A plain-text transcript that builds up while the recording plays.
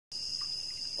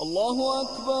الله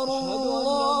أكبر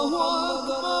الله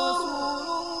أكبر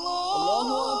الله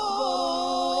أكبر.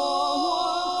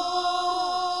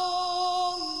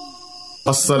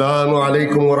 السلام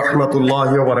عليكم ورحمة الله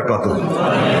وبركاته.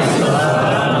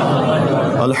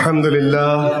 الحمد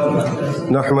لله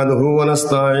نحمده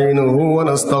ونستعينه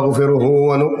ونستغفره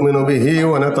ونؤمن به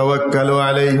ونتوكل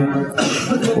عليه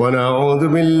ونعوذ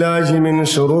بالله من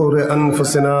شرور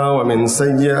أنفسنا ومن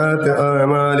سيئات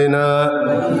أعمالنا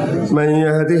من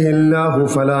يهده الله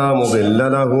فلا مضل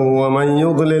له ومن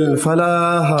يضلل فلا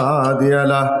هادي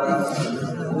له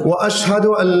وأشهد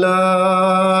أن لا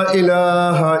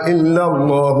إله إلا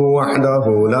الله وحده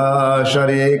لا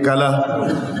شريك له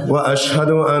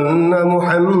وأشهد أن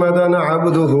محمدا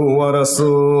عبده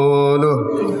ورسوله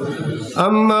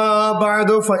أما بعد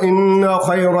فإن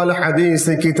خير الحديث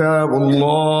كتاب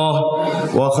الله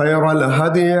وخير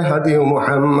الهدي هدي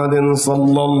محمد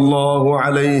صلى الله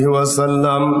عليه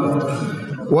وسلم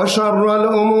وشر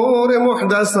الأمور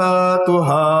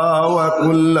محدثاتها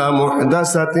وكل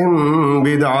محدثة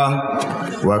بدعة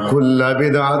وكل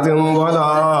بدعة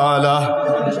ضلالة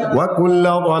وكل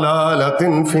ضلالة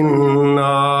في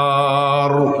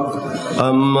النار.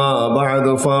 أما بعد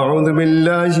فأعوذ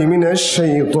بالله من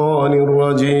الشيطان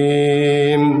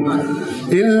الرجيم.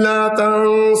 إلا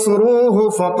تنصروه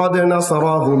فقد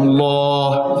نصره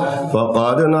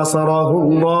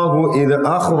الله إذ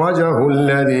أخرجه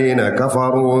الذين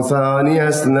كفروا ثاني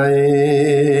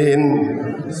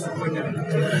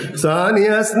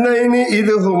اثنين إذ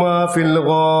هما في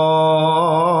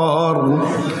الغار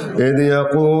إذ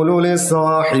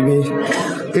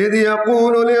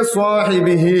يقول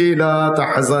لصاحبه لا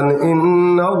تحزن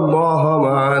إن الله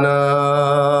معنا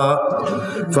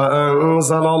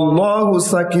فأنزل الله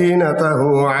سكينته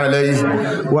عليه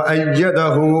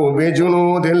وأيده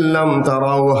بجنود لم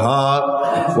تروها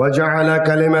وجعل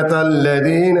كلمة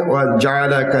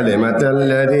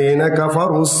الذين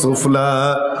كفروا السفلى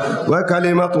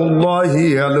وكلمة الله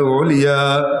هي العليا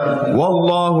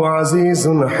والله عزيز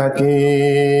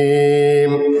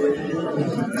حكيم.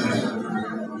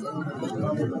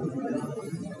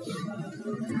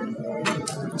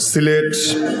 সিলেট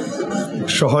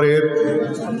শহরের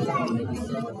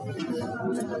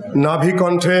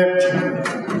নাভিকণ্ঠে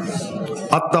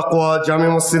আত-তাকওয়া জামে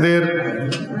মসজিদের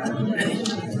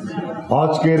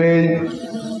আজকের এই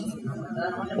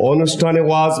অনুষ্ঠানে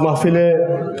ওয়াজ মাহফিলে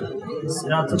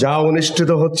যা অনুষ্ঠিত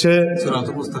হচ্ছে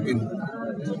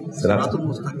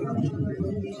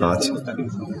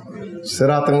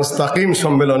সিরাতে মুস্তাকিম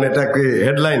সম্মেলন, এটাকে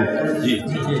হেডলাইন,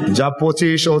 যা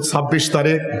 25 ও 26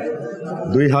 তারিখ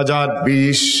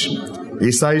 2020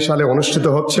 ঈসাই সালে অনুষ্ঠিত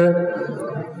হচ্ছে।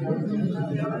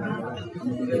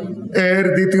 এর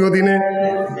দ্বিতীয় দিনে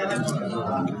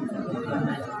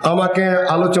আমাকে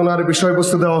আলোচনার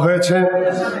বিষয়বস্তু দেওয়া হয়েছে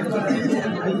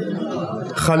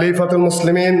খলিফাতুল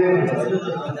মুসলিমিন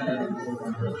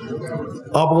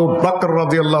আবু বকর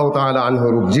রাদিয়াল্লাহু তাআলা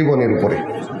আনহুর জীবনের উপরে।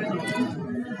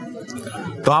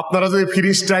 তো আপনারা যদি ফ্রি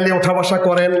স্টাইলে ওঠা বসা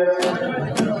করেন,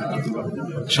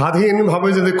 স্বাধীনভাবে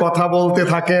যদি কথা বলতে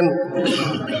থাকেন,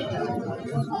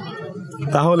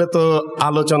 তাহলে তো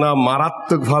আলোচনা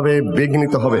মারাত্মকভাবে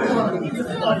বিঘ্নিত হবে।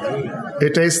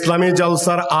 এটা ইসলামী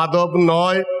জলসার আদব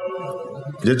নয়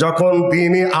যে যখন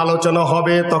দ্বীনি আলোচনা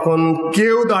হবে তখন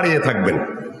কেউ দাঁড়িয়ে থাকবেন।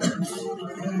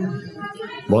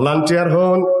 ভলান্টিয়ার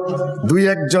হন,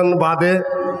 2-1 বাদে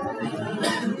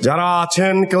যারা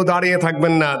আছেন কেউ দাঁড়িয়ে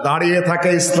থাকবেন না। দাঁড়িয়ে থাকে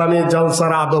ইসলামী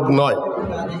জলসার আদব নয়।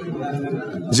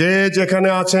 যে যেখানে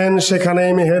আছেন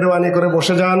সেখানেই মেহেরবানি করে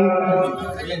বসে যান,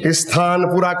 স্থান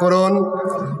পুরা করুন,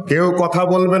 কেউ কথা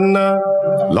বলবেন না।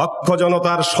 লক্ষ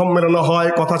জনতার সম্মেলন হয়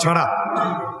কথা ছাড়া।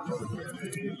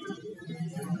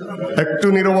 একটু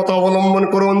নীরবতা অবলম্বন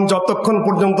করুন যতক্ষণ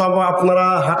পর্যন্ত আপনারা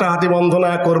হাঁটাহাঁটি বন্ধ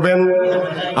না করবেন,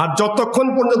 আর যতক্ষণ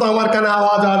পর্যন্ত আমার কানে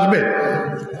আওয়াজ আসবে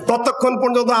ততক্ষণ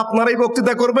পর্যন্ত আপনারাই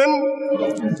বক্তৃতা করবেন,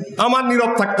 আমার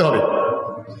নীরব থাকতে হবে।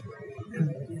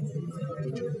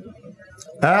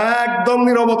 একদম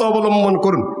নীরবতা অবলম্বন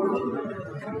করুন।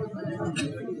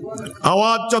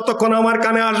 আওয়াজ যতক্ষণ আমার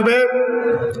কানে আসবে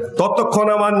ততক্ষণ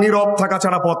আমার নীরব থাকা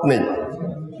ছাড়া পথ নেই।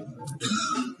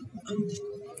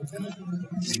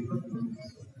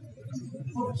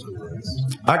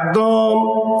 একদম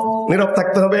নীরব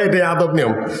থাকতে হবে, এটাই আদব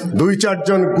নিয়ম। 2-4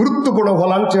 জন গুরুত্বপূর্ণ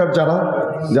ভলান্টিয়ার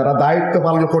যারা দায়িত্ব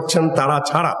পালন করছেন তারা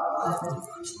ছাড়া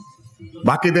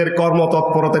বাকিদের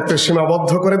কর্মতৎপরতা একটু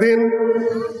সীমাবদ্ধ করে দিন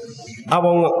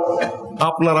এবং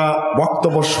আপনারা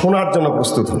বক্তব্য শোনার জন্য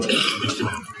প্রস্তুত হন।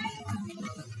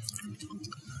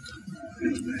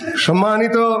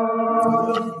 সম্মানিত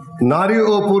নারী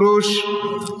ও পুরুষ,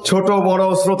 ছোট বড়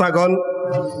শ্রোতাগণ,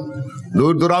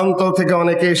 দূর দূরান্ত থেকে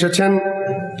অনেকে এসেছেন।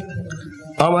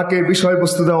 আমাকে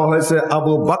বিষয়বস্তু দেওয়া হয়েছে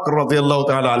আবু বকর রাদিয়াল্লাহু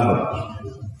তাআলা আনহু।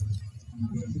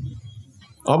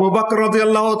 আবু বকর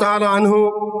রাদিয়াল্লাহু তাআলা আনহু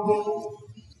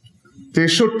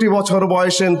 63 বছর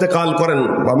বয়সে ইন্তেকাল করেন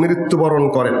বা মৃত্যুবরণ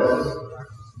করেন।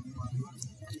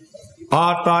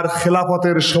 আর তার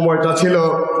খেলাফতের সময়টা ছিল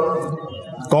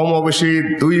কম বেশি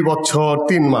 2 বছর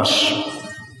 3 মাস।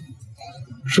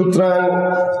 সুতরাং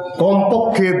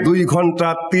কমপক্ষে 2 ঘন্টা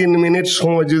 3 মিনিট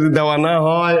সময় যদি দেওয়া না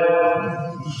হয়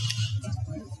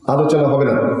আলোচনা হবে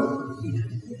না।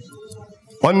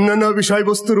 অন্যান্য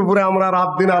বিষয়বস্তুর উপরে আমরা রাত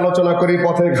দিন আলোচনা করি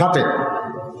পথে ঘাটে,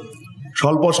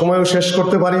 স্বল্প সময়ও শেষ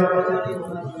করতে পারি,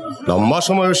 লম্বা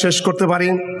সময়ও শেষ করতে পারি,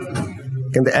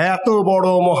 কিন্তু এত বড়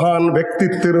মহান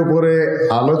ব্যক্তিত্বের উপরে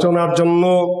আলোচনার জন্য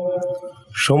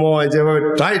সময় যেভাবে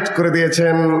টাইট করে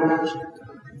দিয়েছেন,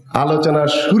 আলোচনা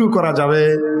শুরু করা যাবে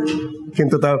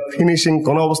কিন্তু তার ফিনিশিং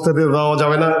কোনো অবস্থাতে দেওয়া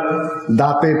যাবে না।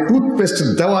 দাঁতে টুথপেস্ট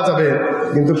দেওয়া যাবে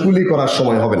কিন্তু কুলি করার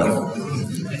সময় হবে না,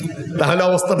 তাহলে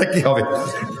অবস্থাটা কি হবে?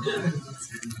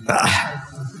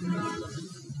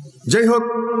 যাই হোক,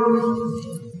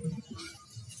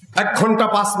 1 ঘন্টা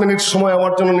 5 মিনিট সময়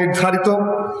আমার জন্য নির্ধারিত।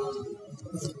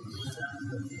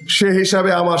 সে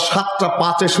হিসাবে আমার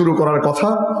 7:05 শুরু করার কথা,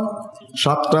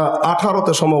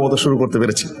 7:18 সম্ভবত শুরু করতে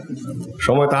পেরেছি।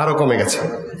 সময়টা আরো কমে গেছে।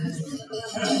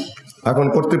 এখন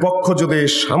কর্তৃপক্ষ যদি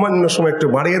সামান্য সময় একটু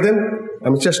বাড়িয়ে দেন,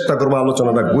 আমি চেষ্টা করবো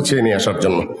আলোচনাটা গুছিয়ে নিয়ে আসার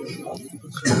জন্য।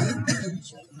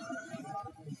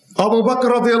 আবু বকর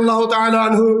রাদিয়াল্লাহু তাআলা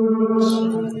আনহু,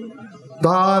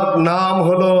 তার নাম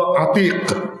হলো আতিক,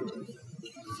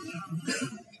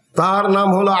 তার নাম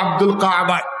হলো আব্দুল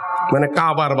কাবা, মানে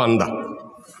কাবার বান্দা।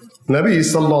 নবী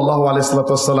সাল্লাল্লাহু আলাইহি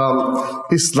ওয়াসাল্লাম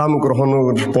ইসলাম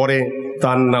গ্রহণের পরে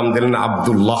তার নাম দিলেন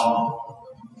আব্দুল্লাহ।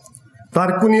 তার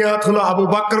কুনিয়াত হলো আবু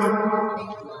বকর।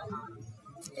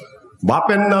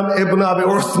 বাপের নাম ইবনে আবি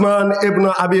উসমান ইবনে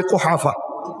আবি কুহাফা।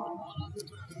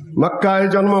 মক্কায়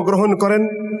জন্মগ্রহণ করেন।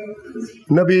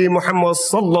 নবী মুহাম্মদ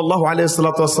সাল্লাল্লাহু আলাইহি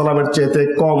ওয়াসাল্লামের চেয়ে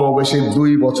কম ও বেশি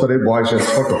 2 বছরের বয়সে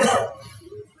ছোট।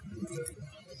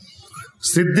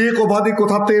 সিদ্দিক উপাধি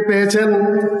কোথা থেকে পেয়েছেন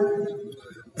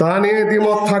তা নিয়ে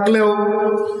দ্বিমত থাকলেও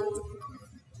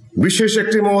বিশেষ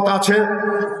একটি মত আছে।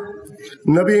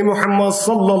 নবী মুহাম্মদ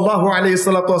সাল্লাল্লাহু আলাইহি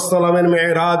ওয়াসাল্লামের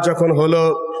মেরাজ যখন হলো,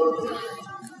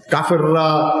 কাফেররা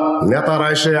নেতারা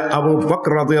এসে আবু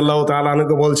বকর রাদিয়াল্লাহু তাআলা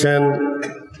আনহুকে বলছেন,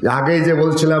 আগেই যে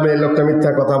বলছিলাম এই লোকটা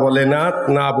মিথ্যা কথা বলে না,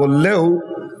 না বললেও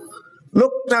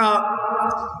লোকটা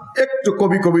একটু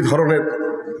কবি কবি ধরনের,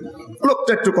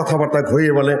 লোকটা একটু কথাবার্তা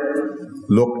ঘুরিয়ে বলে,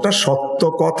 লোকটা সত্য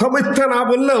কথা মিথ্যা না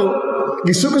বললেও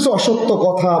কিছু কিছু অসত্য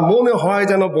কথা মনে হয়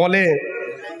যেন বলে,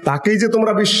 তাকেই যে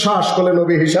তোমরা বিশ্বাস করলে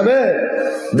নবী হিসাবে,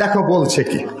 দেখো বলছে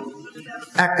কি।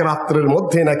 1 রাত্রের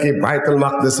মধ্যে নাকি বাইতুল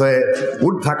মাকদিস হয়ে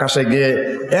ঊর্ধ্বাকাশে গিয়ে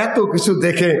এত কিছু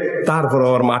দেখে তারপর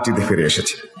আবার মাটিতে ফিরে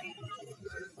এসেছে।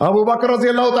 আবু বকর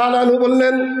রাদিয়াল্লাহু তাআলা আনহু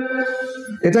বললেন,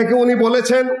 এটা কি উনি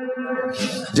বলেছেন?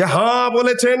 যে হ্যাঁ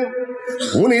বলেছেন।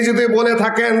 উনি যদি বলে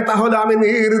থাকেন তাহলে আমি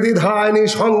নির্দ্বিধায়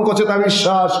নিঃসংকোচে তা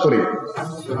বিশ্বাস করি,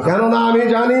 কেননা আমি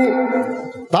জানি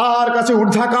তার কাছে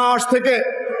ঊর্ধ্বাকাশ থেকে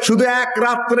শুধু 1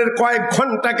 রাত্রের কয়েক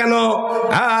ঘন্টা কেন,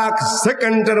 1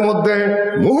 সেকেন্ডের মধ্যে,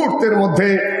 মুহূর্তের মধ্যে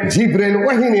জিবরাইল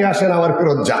ওহী নিয়ে আসেন, আমার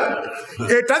ফেরত যান।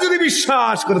 এটা যদি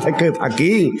বিশ্বাস করে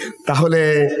থাকি তাহলে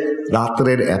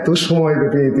রাত্রের এত সময়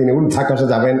ব্যাপী তিনি ঊর্ধ্বাকাশে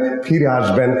যাবেন, ফিরে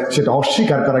আসবেন, সেটা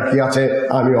অস্বীকার করা কি আছে?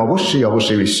 আমি অবশ্যই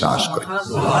অবশ্যই বিশ্বাস করি।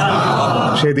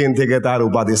 সেদিন থেকে তার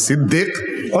উপাধি সিদ্দিক।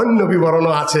 অন্য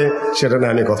বিবরণও আছে, সেটা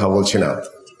নিয়ে আমি কথা বলছি না,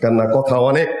 কেননা কথা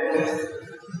অনেক।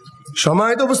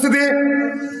 সম্মানিত উপস্থিতি,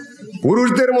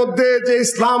 পুরুষদের মধ্যে যে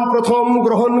ইসলাম প্রথম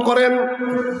গ্রহণ করেন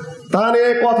তা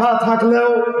নিয়ে কথা থাকলেও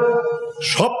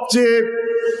সবচেয়ে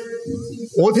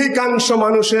অধিকাংশ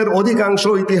মানুষের, অধিকাংশ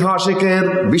ঐতিহাসিকের,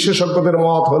 বিশেষজ্ঞদের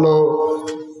মত হলো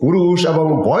পুরুষ এবং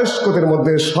বয়স্কদের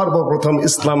মধ্যে সর্বপ্রথম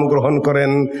ইসলাম গ্রহণ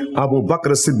করেন আবু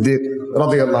বকর সিদ্দিক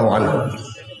রাদিয়াল্লাহু আনহু।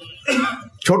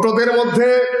 ছোটদের মধ্যে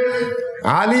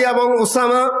আলী এবং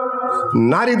ওসামা,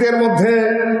 নারীদের মধ্যে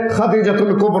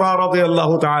খাদিজাতুল কুবরা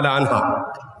রাদিয়াল্লাহু তাআলা আনহা।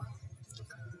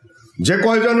 যে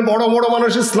কয়জন বড় বড়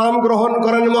মানুষ ইসলাম গ্রহণ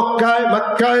করেন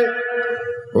মক্কায়,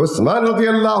 উসমান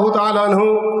রাদিয়াল্লাহু তাআলা আনহু,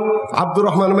 আব্দুর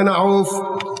রহমান বিন আউফ,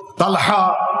 তালহা,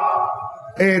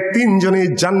 এই 3 জনই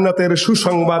জান্নাতের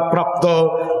সুসংবাদ প্রাপ্ত।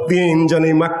 3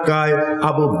 জনই মক্কায়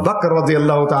আবু বকর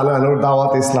রাদিয়াল্লাহু তাআলা আনহুর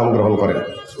দাওয়াতে ইসলাম গ্রহণ করেন।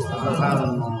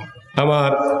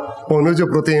 আমার অনুজ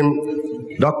প্রতিম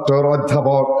ডক্টর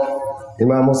অধ্যাপক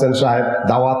ইমাম হোসেন সাহেব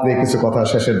দাওয়াত নিয়ে কিছু কথা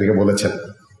শেষের দিকে বলেছেন,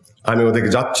 আমি ওদিকে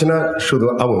যাচ্ছি না, শুধু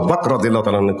আবু বকর রাদিয়াল্লাহু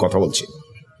তাআলা আনহুর কথা বলছি।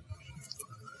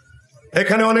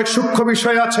 এখানে অনেক সূক্ষ্ম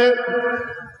বিষয় আছে,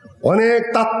 অনেক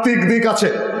তাত্ত্বিক দিক আছে,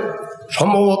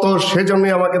 সম্ভবত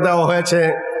সেজন্যই আমাকে দেওয়া হয়েছে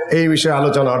এই বিষয়ে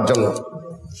আলোচনার জন্য।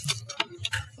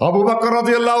 আবু বকর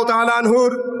রাদিয়াল্লাহু তাআলা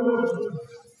আনহুর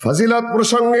ফজিলত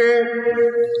প্রসঙ্গে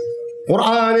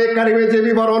কোরআনে কারিমে যে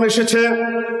বিবরণ এসেছে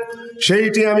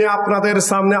সেইটি আমি আপনাদের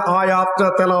সামনে আয়াতটা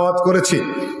তেলাওয়াত করেছি।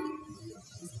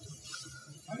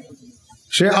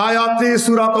 সে আয়াতটি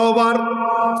সূরা তাওবার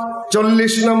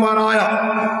 40 নম্বর আয়াত।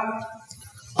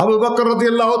 আবু বকর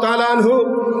রাদিয়াল্লাহু তাআলা আনহু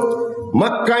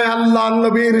মক্কায় আল্লাহর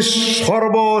নবীর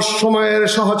সর্বসময়ের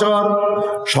সহচর,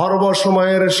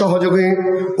 সর্বসময়ের সহযোগী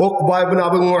উকবা ইবনে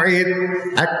আবু মুঈত,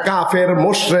 এক কাফের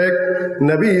মুশরিক,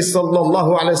 নবী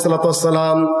সাল্লাল্লাহু আলাইহি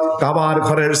সাল্লাম কাবার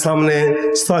ঘরের সামনে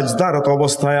সাজদারত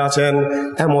অবস্থায় আছেন।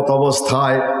 এমত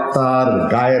অবস্থায় তার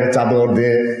গায়ের চাদর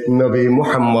দিয়ে নবী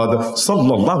মুহাম্মদ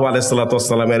সাল্লাল্লাহু আলাইহি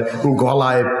সাল্লামের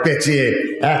গলায় পেঁচিয়ে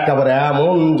একেবারে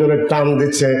এমন জোরে টান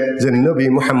দিচ্ছে যে নবী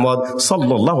মুহাম্মদ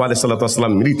সাল্লাল্লাহু আলাইহি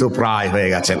সাল্লাম মৃত প্রায় হয়ে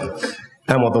গেছেন।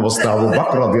 এমত অবস্থা আবু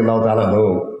বকর রাদিয়াল্লাহু তাআলা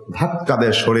ধাক্কা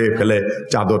দিয়ে সরিয়ে ফেলে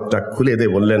চাদরটা খুলে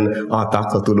দিয়ে বললেন,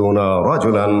 আতাকতুলুনা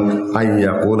রাজুলান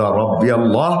আইয়াকুলা রাব্বি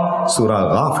আল্লাহ। সূরা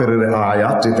গাফিরের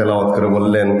আয়াতটি তেলাওয়াত করে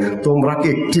বললেন, তোমরা কি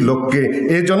একটি লোককে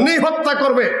এই জন্যই হত্যা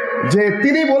করবে যে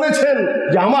তিনি বলেছেন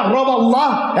যে আমার রব আল্লাহ,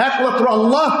 একমাত্র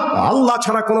আল্লাহ, আল্লাহ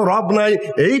ছাড়া কোনো রব নাই।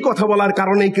 এই কথা বলার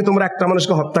কারণেই কি তোমরা একটা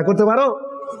মানুষকে হত্যা করতে পারো?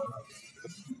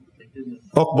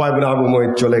 উকবা ইবনে আবু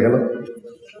মুঈত চলে গেল।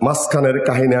 মাঝখানের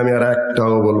কাহিনী আমি আর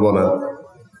একটাও বলবো না।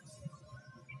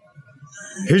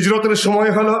 হিজরতের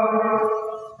সময় হলো,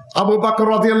 আবু বকর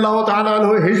রাদিয়াল্লাহু তাআলা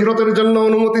আনহু হিজরতের জন্য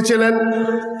অনুমতি ছিলেন।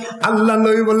 আল্লাহ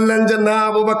নবী বললেন যে না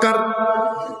আবু বকর,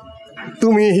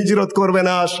 তুমি হিজরত করবে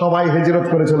না, সবাই হিজরত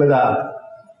করে চলে যা,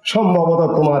 সম্ভবত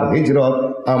তোমার হিজরত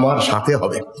আমার সাথে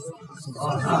হবে।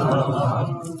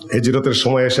 হিজরতের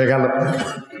সময় এসে গেল,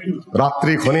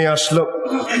 রাত্রি ঘনিয়ে আসলো।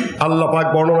 আল্লাহ পাক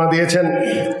বর্ণনা দিয়েছেন,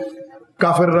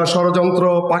 কাফেররা ষড়যন্ত্র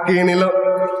পাকিয়ে নিল।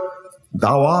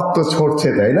 দাওয়াত তো ছড়ছে,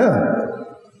 তাই না?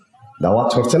 দাওয়াত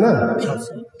ছড়ছে না?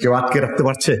 কেউ আটকে রাখতে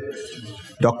পারছে?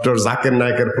 ডক্টর জাকির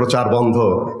নায়েকের প্রচার বন্ধ,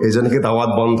 এই জন্য কি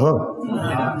দাওয়াত বন্ধ?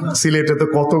 সিলেটে তো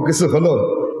কত কিছু হলো,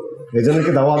 এই জন্য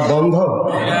কি দাওয়াত বন্ধ?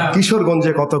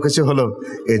 কিশোরগঞ্জে কত কিছু হলো,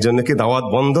 এই জন্য কি দাওয়াত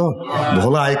বন্ধ?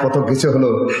 ভোলায় কত কিছু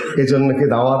হলো, এই জন্য কি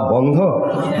দাওয়াত বন্ধ?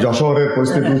 যশোরের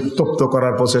পরিস্থিতি উত্তপ্ত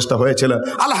করার প্রচেষ্টা হয়েছিল,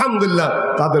 আলহামদুলিল্লাহ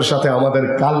তাদের সাথে আমাদের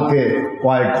কালকে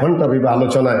কয়েক ঘন্টা বিবে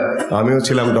আলোচনায়, আমিও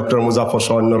ছিলাম, ডক্টর মুজাফর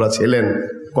সহ অন্যরা ছিলেন,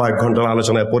 কয়েক ঘন্টার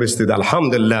আলোচনায় পরিস্থিতি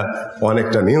আলহামদুলিল্লাহ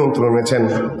অনেকটা নিয়ন্ত্রণ এনেছেন।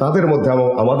 তাদের মধ্যে এবং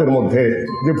আমাদের মধ্যে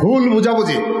যে ভুল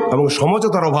বুঝাবুঝি এবং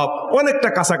সমঝোতার অভাব, অনেকটা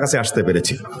কাছাকাছি আসতে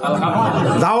পেরেছি।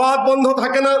 দাওয়াত বন্ধ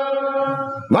থাকে না,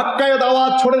 মক্কায়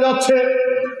দাওয়াত ছড়ে যাচ্ছে,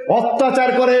 অত্যাচার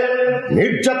করে,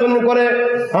 নির্যাতন করে।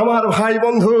 আমার ভাই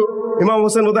বন্ধু ইমাম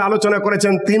হোসেন ওদের আলোচনা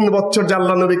করেছেন, 3 বছর যে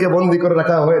আল্লাহ নবীকে বন্দী করে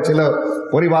রাখা হয়েছিল,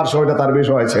 পরিবার সহটা তার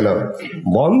বিষয় ছিল,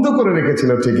 বন্ধ করে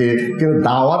রেখেছিল ঠিকই, কিন্তু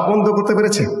দাওয়াত বন্ধ করতে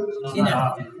পেরেছে?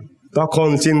 তখন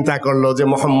চিন্তা করলো যে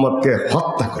মোহাম্মদকে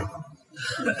হত্যা করব।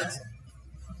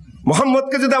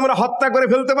 মোহাম্মদকে যদি আমরা হত্যা করে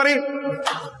ফেলতে পারি,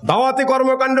 দাওয়াতি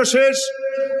কর্মকাণ্ড শেষ।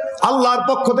 আল্লাহর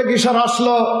পক্ষ থেকে ইশারা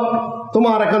আসলো,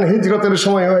 তোমার এখন হিজরতের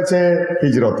সময় হয়েছে,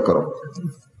 হিজরত করো।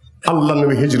 আল্লাহ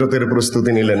নবী হিজরতের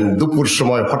প্রস্তুতি নিলেন। দুপুর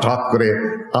সময় হঠাৎ করে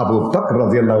আবু বকর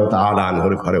রাদিয়াল্লাহু তাআলা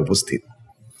আনহুর ঘরে উপস্থিত।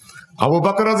 আবু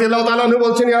বকর রাদিয়াল্লাহু তাআলা আনহু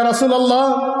বলছেন, ইয়া রাসূলুল্লাহ,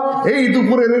 এই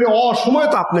দুপুরের অসময়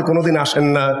তো আপনি কোনোদিন আসেন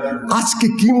না, আজকে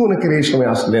কি মনে করে এই সময়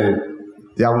আসলেন?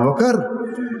 যে আবু বকর,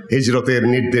 হিজরতের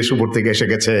নির্দেশ উপর থেকে এসে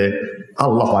গেছে,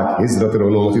 আল্লাহ পাক হিজরতের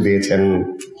অনুমতি দিয়েছেন।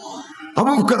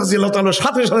 আবু বকর রাদিয়াল্লাহু তাআলা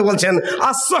সাথে সাথে বলছেন,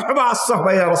 আস-সাহবা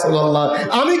আস-সাহবা ইয়া রাসূলুল্লাহ,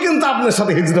 আমি কিন্তু আপনার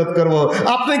সাথে হিজরত করব।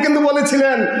 আপনি কিন্তু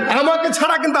বলেছিলেন আমাকে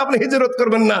ছাড়া কিন্তু আপনি হিজরত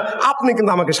করবেন না, আপনি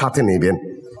কিন্তু আমাকে সাথে নেবেন।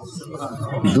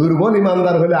 দুর্বল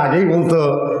ইমানদার হলে আগেই বলতো,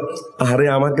 আরে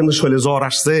আমার কিন্তু শরীরে জ্বর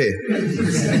আসছে,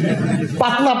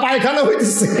 পাতলা পায়খানা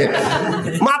হইতেছে,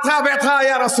 মাথা ব্যথা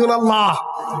ইয়া রাসূলুল্লাহ।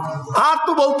 আর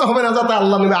তো বলতে হবে না, যাতে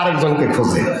আল্লাহ নবী আরেকজনকে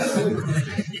খোঁজে।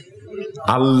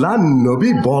 আল্লাহ নবী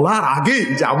বলার আগে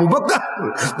যে আবু বকর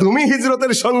তুমি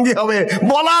হিজরতের সঙ্গী হবে,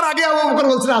 বলার আগে আবু বকর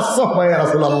বলছেন, আস-সাহবা ইয়া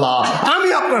রাসূলুল্লাহ, আমি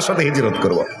আপনার সাথে হিজরত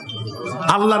করব।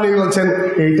 আল্লাহ নবী বলছেন,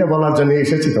 এইটা বলার জন্য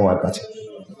এসেছি তোমার কাছে।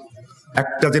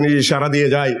 একটা জিনিস ইশারা দিয়ে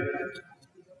যায়,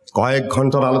 কয়েক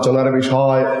ঘন্টার আলোচনার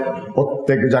বিষয়,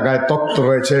 প্রত্যেক জায়গায় তথ্য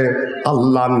রয়েছে।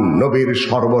 আল্লাহ নবীর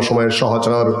সর্বসময়ের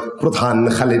সহচর, প্রধান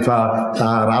খালিফা,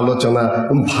 তার আলোচনা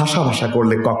ভাষা ভাষা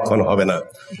করলে কখন হবে না।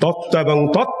 তত্ত্ব এবং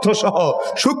তথ্য সহ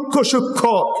সূক্ষ্ম সূক্ষ্ম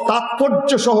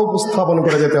তাৎপর্য সহ উপস্থাপন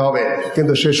করে যেতে হবে,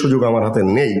 কিন্তু সে সুযোগ আমার হাতে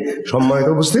নেই। সম্মানিত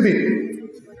উপস্থিতি,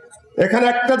 এখানে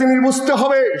একটা জিনিস বুঝতে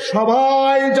হবে,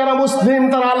 সবাই যারা মুসলিম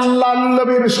তারা আল্লাহ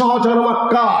নবীর সহচর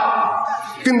মক্কা,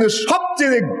 কিন্তু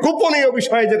সবচেয়ে গোপনীয়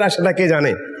বিষয় যেটা, সেটা কে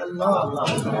জানে?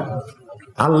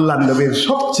 আল্লাহ নবীর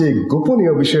সবচেয়ে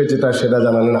গোপনীয় বিষয় যেটা, সেটা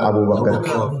জানালেন আবু বকর।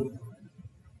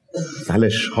 তাহলে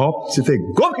সবচেয়ে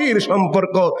গভীর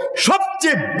সম্পর্ক,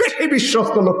 সবচেয়ে বেশি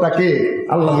বিশ্বস্ত লোকটাকে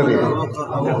আল্লাহ নবী।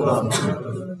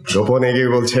 গোপনে গিয়ে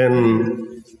বলছেন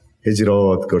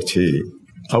হিজরত করছি।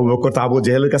 আবু বকর তো আবু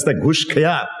জেহেলের কাছে ঘুষ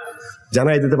খেয়া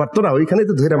জানাই দিতে পারতো না, ওইখানে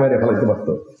তো ধরে মাইরে ফেলাইতে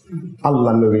পারতো।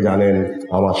 আল্লাহ নবী জানেন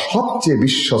আমার সবচেয়ে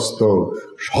বিশ্বস্ত,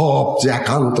 সবচেয়ে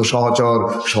একান্ত সহচর,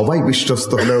 সবাই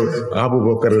বিশ্বস্ত হলেও আবু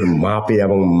বকরের মাপে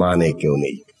এবং মানে কেউ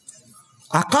নেই।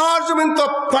 আকাশ জমিন তো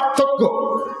পার্থক্য।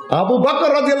 আবু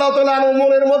বকর রাদিয়াল্লাহু তাআলা আর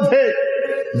ওমরের মধ্যে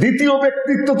দ্বিতীয়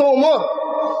ব্যক্তিত্ব তো ওমর,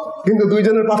 কিন্তু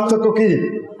দুইজনের পার্থক্য কি?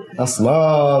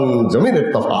 আসমান জমিনের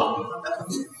তফাৎ।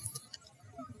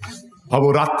 আবু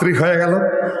রাত্রি হয়ে গেল,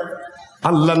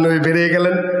 আল্লাহ নবী বেরিয়ে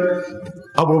গেলেন,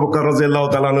 আবু বকর রাদিয়াল্লাহু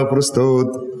তাআলা প্রস্তুত।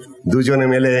 দুজনে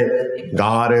মিলে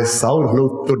গারে সাউর হলো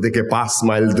উত্তর দিকে 5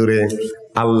 মাইল দূরে,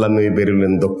 আল্লাহ নবী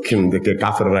বেরোলেন দক্ষিণ দিকে।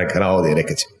 কাফেররা ঘেরাও দিয়ে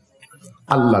রেখেছে।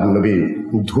 আল্লাহ নবী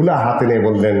ধুলা হাতে নিয়ে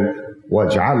বললেন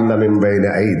ওয়াজআলনা মিন বাইনি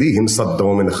আইদিহিম সাদ্দা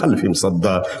ওয়া মিন খালফিহিম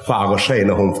সাদ্দা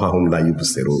ফাআগশায়নাহুম ফাহুম লা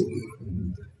ইবসিরুন।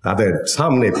 তাদের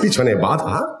সামনে পিছনে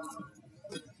বাধা।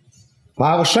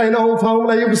 ফাআগশায়নাহুম ফাহুম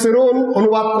লা ইবসিরুন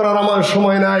অনুবাদ করার আমার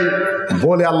সময় নাই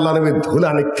বলে আল্লাহ নবী ধুলা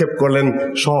নিক্ষেপ করলেন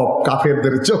সব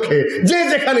কাফেরদের চোখে। যে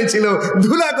যেখানে ছিল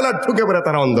ধুলাগুলো ঢুকে পড়ে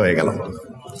তারা অন্ধ হয়ে গেল।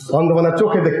 অন্ধ মানে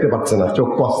চোখে দেখতে পাচ্ছে না, চোখ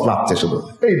কসলাচ্ছে শুধু।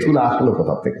 এই ধুলা আসলো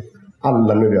কোথা থেকে?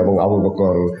 আল্লাহ নবী এবং আবু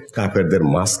বকর কাফেরদের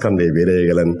মাঝখান দিয়ে বেরিয়ে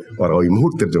গেলেন। ওরা ওই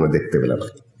মুহূর্তের জন্য দেখতে পেলেন।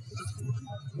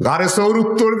 গারে সৌর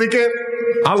উত্তর দিকে,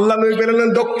 আল্লাহ নবী বেরোলেন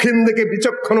দক্ষিণ দিকে।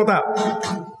 বিচক্ষণতা,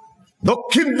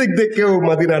 দক্ষিণ দিক দিয়ে কেউ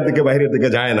মদিনার দিকে বাইরের দিকে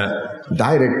যায় না,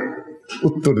 ডাইরেক্ট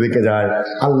উত্তর দিকে যায়।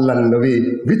 আল্লাহ নবী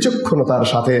বিচক্ষণতার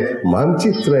সাথে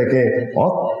মানচিত্র এঁকে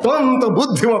অত্যন্ত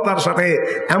বুদ্ধিমত্তার সাথে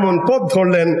এমন পথ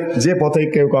ধরলেন যে পথে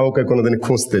কেউ কাউকে কোনোদিন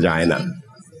খুঁজতে যায় না।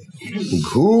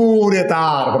 ঘুরে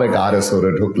তারপরে গারে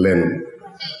সরে ঢুকলেন।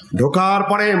 ঢোকার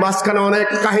পরে মাঝখানে অনেক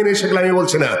কাহিনী, সেগুলো আমি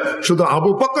বলছি না, শুধু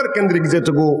আবু বকর কেন্দ্রিক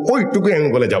যেটুকু ওইটুকু আমি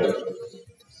বলে যাব।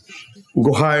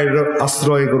 গুহায়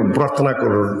আশ্রয় প্রার্থনা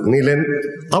নিলেন।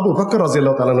 আবু বকর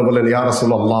রাদিয়াল্লাহু তাআলা বলেন ইয়া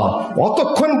রাসূলুল্লাহ,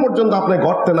 অতক্ষণ পর্যন্ত আপনি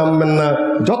গর্তে নামবেন না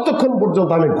যতক্ষণ পর্যন্ত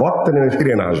আমি গর্তে নেমে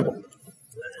ফিরে না আসবো।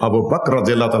 আবু বকর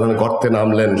রাদিয়াল্লাহু তাআলা গর্তে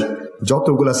নামলেন,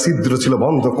 যতগুলা ছিদ্র ছিল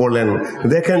বন্ধ করলেন।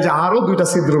 দেখেন যে আরো 2টা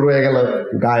ছিদ্র রয়ে গেল।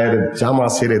 গায়ের জামা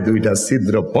ছেড়ে 2টা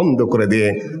ছিদ্র বন্ধ করে দিয়ে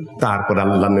তারপর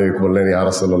আল্লাহ নবী বললেন ইয়া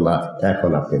রাসূলুল্লাহ,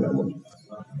 এখন আপনি নামুন।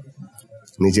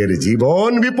 নিজের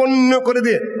জীবন বিপন্ন করে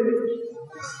দিয়ে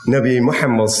নবী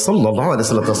মুহাম্মদ সাল্লাল্লাহু আলাইহি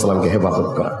ওয়াসাল্লামকে হেফাজত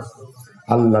করা।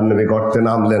 আল্লাহ নবী গর্তে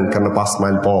নামলেন, কেন 5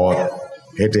 মাইল পর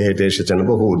হেঁটে হেঁটে এসেছেন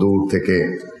বহু দূর থেকে।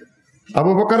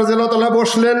 আবু বকর রাদিয়াল্লাহু তাআলা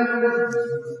বসলেন।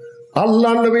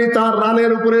 আল্লাহ নবী তার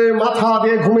রানের উপরে মাথা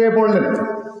দিয়ে ঘুমিয়ে পড়লেন।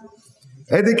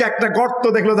 এদিকে একটা গর্ত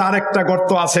দেখলো, আরেকটা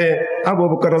গর্ত আছে। আবু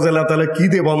বকর রাদিয়াল্লাহু তাআলা কি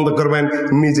দিয়ে বন্ধ করবেন?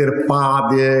 নিজের পা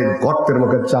দিয়ে গর্তের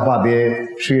মুখে চাপা দিয়ে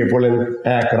শুয়ে পড়লেন।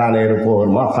 এক রানের উপর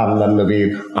মাথা আল্লাহ নবীর,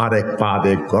 আরেক পা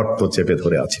দিয়ে গর্ত চেপে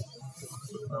ধরে আছে।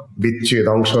 বিচ্ছু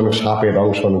দংশন, সাপে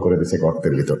দংশন করে দিয়েছে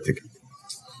গর্তের ভিতর থেকে।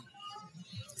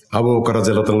 আবু বকর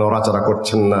রাদিয়াল্লাহু তাআলা নড়াচড়া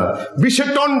করছেন না, বিষে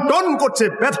টন টন করছে,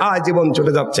 ব্যথায় জীবন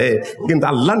চলে যাচ্ছে, কিন্তু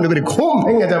আল্লাহ নবীর ঘুম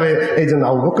ভেঙে যাবে এই জন্য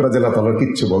আবু বকর রাদিয়াল্লাহু তাআলা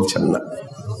কিচ্ছু বলছেন না।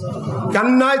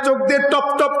 কান্নায় চোখ দিয়ে টপ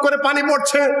টপ করে পানি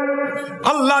পড়ছে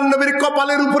আল্লাহ নবীর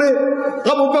কপালের উপরে।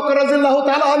 আবু বকর রাদিয়াল্লাহু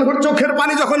তাআলা আনহুর চোখের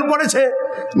পানি যখন পড়েছে,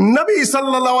 নবী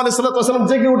সাল্লাল্লাহু আলাইহি ওয়াসাল্লাম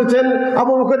জেগে উঠেছেন।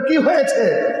 আবু বকর কি হয়েছে?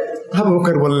 আবু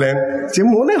বকর বললেন যে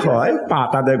মনে হয়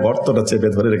পাটা দিয়ে গর্তটা চেপে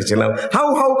ধরে রেখেছিলাম, হাউ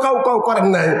হাউ কাউ কাউ করেন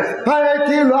নাই। হ্যাঁ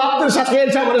কি হলো? আপনার সাথে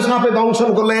সাপে দংশন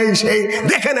করলে এই সেই,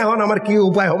 দেখেন এখন আমার কি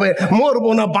উপায় হবে,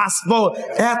 মরবো না বাঁচবো?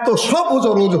 এত সবুজ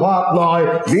অজুহাত নয়।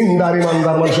 দিনদার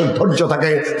ইমানদার মানুষের ধৈর্য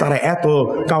থাকে, তারা এত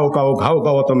কাউ কাউ ঘাউ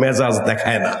কাউ তো মেজাজ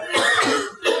দেখায় না।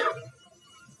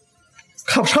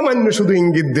 সামান্য শুধু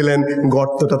ইঙ্গিত দিলেন,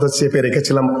 গর্তটা তো চেপে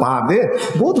রেখেছিলাম পা দিয়ে,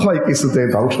 বোধ হয় কিছুতে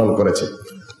দংশন করেছে।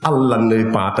 আল্লাহ নবী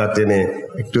পাটা টেনে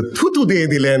একটু থুতু দিয়ে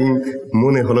দিলেন,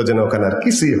 মনে হলো যেন ওখানে আর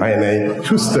কিছুই হয় নাই,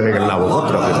 সুস্থ হয়ে গেল আবু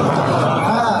বকর।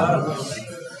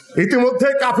 ইতিমধ্যে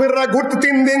কাফেররা ঘুরতে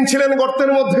 3 দিন ছিলেন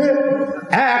গর্তের মধ্যে।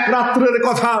 এক রাত্রের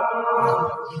কথা,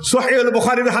 সহিহ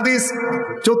বুখারীর হাদিস।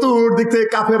 চতুর্দিক থেকে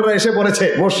কাফেররা এসে পড়েছে,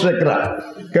 মুশরিকরা।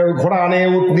 কেউ ঘোড়া নিয়ে,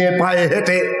 উট নিয়ে, পায়ে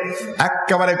হেঁটে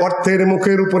একেবারে গর্তের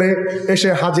মুখের উপরে এসে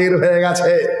হাজির হয়ে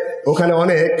গেছে। ওখানে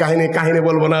অনেক কাহিনী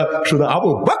বলবো না, শুধু আবু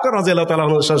বকর রাদিয়াল্লাহু তাআলা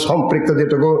আনহুর সাথে সম্পৃক্ত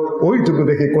যেটুকু, ওইটুকু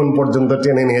দেখে কোন পর্যন্ত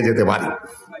টেনে নিয়ে যেতে পারি।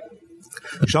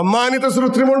 সম্মানিত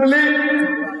শ্রোতৃমণ্ডলী,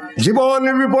 জীবন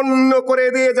বিপন্ন করে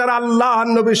দিয়ে যারা আল্লাহ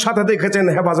নবীর সাথে দেখেছেন,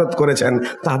 হেফাজত করেছেন,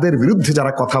 তাদের বিরুদ্ধে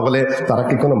যারা কথা বলে, তারা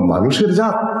কি কোনো মানুষের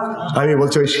জাত? আমি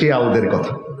বলছি ওই শিয়ালদের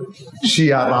কথা,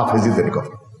 শিয়া রাফেজিদের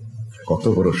কথা। কত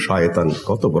বড় শয়তান,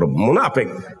 কত বড় মুনাফিক,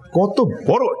 কত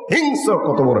বড় হিংস্র,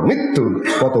 কত বড় মৃত্যু,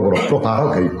 কত বড়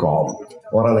প্রতারক এই কম।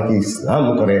 ওরা নাকি ইসলাম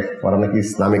করে, ওরা নাকি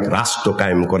ইসলামিক রাষ্ট্র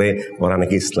কায়েম করে, ওরা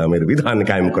নাকি ইসলামের বিধান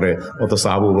কায়েম করে। অথচ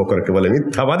আবু বকরকে বলে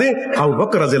মিথ্যাবাদী। আবু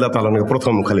বকর রাদিয়াল্লাহু তাআলা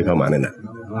প্রথম খলিফা মানে না।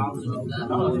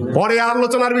 পরে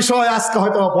আলোচনার বিষয়, আজকে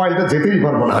হয়তো পয়েন্টে যেতেই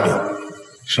পারবো না।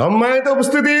 সম্মানিত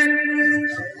উপস্থিতি,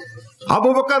 আবু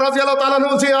বকর রাদিয়াল্লাহু তাআলা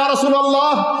বলছে, ইয়া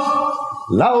রাসূলুল্লাহ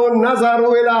লাউ নাযারু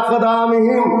ইলা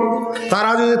আকদামিহিম,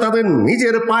 তারা যদি তাদের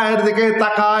নিজের পায়ের দিকে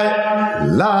তাকায়,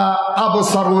 লা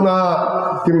আবসারুনা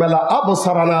কিংবা লা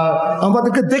আবসারানা,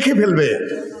 আমাদেরকে দেখে ফেলবে।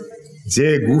 যে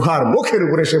গুহার মুখের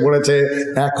উপরে এসে পড়েছে,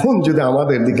 এখন যদি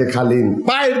আমাদের দিকে খালি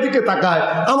পায়ের দিকে তাকায়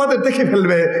আমাদের দেখে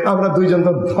ফেলবে। আমরা দুইজন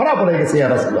তো ধরা পড়ে গেছি ইয়া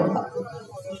রাসূলুল্লাহ।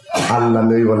 আল্লাহ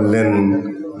নবী বললেন,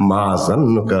 মা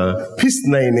জান্নুকা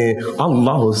ফিসনাইনে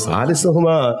আল্লাহু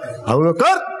সালিসুহুমা। আবু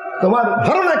বকর, তোমার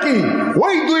ধারণা কি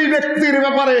ওই দুই ব্যক্তির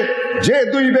ব্যাপারে, যে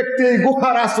দুই ব্যক্তি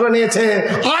গুহার আশ্রয় নিয়েছে,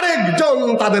 আরেকজন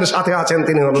তাদের সাথে আছেন,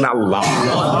 তিনি হলেন আল্লাহ।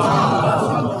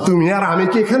 তুমি আর আমি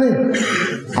কি এখানে?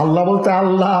 আল্লাহ বলতে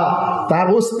আল্লাহ তার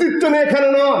অস্তিত্ব নেই এখানে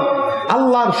নয়।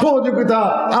 আল্লাহর সহযোগিতা,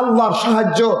 আল্লাহর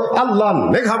সাহায্য, আল্লাহর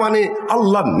নেঘাবানি,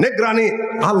 আল্লাহর নেগরানি,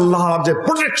 আল্লাহর যে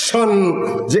প্রোটেকশন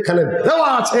যেখানে দেওয়া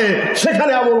আছে,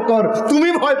 সেখানে আবু বকর তুমি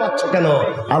ভয় পাচ্ছ কেন?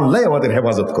 আল্লাহ আমাদের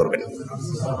হেফাজত করবেন।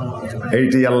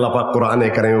 এইটি আল্লাহ পাক কোরআনে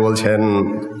কারিমে বলছেন,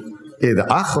 ইদ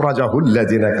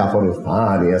আখরাজাহুল্লাযিনা কাফারু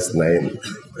সানিয়া ইসনাইন,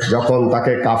 যখন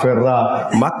তাকে কাফেররা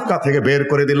মক্কা থেকে বের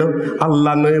করে দিল।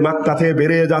 আল্লাহ নবী মক্কা থেকে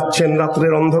বেরিয়ে যাচ্ছেন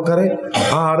রাত্রের অন্ধকারে,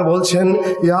 আর বলছেন,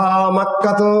 ইয়া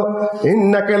মক্কা তো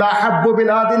ইন্নাকা লা হাব্বু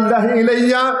বিলাদিল্লাহি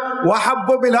ইলাইয়া ওয়া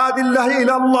হাব্বু বিলাদিল্লাহি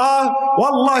ইলাল্লাহ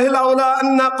ওয়াল্লাহি লাউলা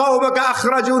আন্না কওমাকা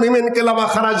আখরাজুনি মিনকা লামা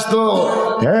খারাজতু।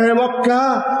 হে মক্কা,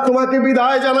 তোমাকে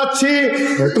বিদায় জানাচ্ছি।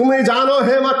 তুমি জানো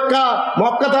হে মক্কা,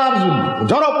 মক্কা তার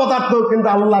জড় পদার্থ, কিন্তু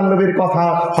আল্লাহর নবীর কথা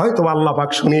হয়তো আল্লাহ পাক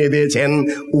শুনিয়ে দিয়েছেন।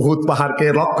 উহুদ পাহাড়কে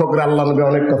লক্ষ্য করে আল্লাহ নবী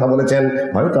অনেক কথা বলেছেন,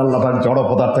 হয়তো আল্লাহ পাক জড়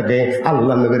পদার্থকে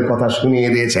আল্লাহ নবীর কথা শুনিয়ে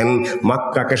দিয়েছেন।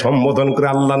 মক্কাকে সম্বোধন করে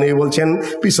আল্লাহ নবী বলছেন,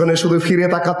 পিছনে শুধু ফিরে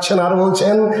তাকাচ্ছেন আর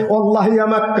বলছেন, আল্লাহি ইয়া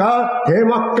মক্কা, হে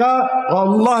মক্কা,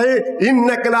 আল্লাহি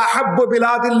ইন্নাকা লা হাব্বু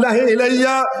বিলাদিল্লাহি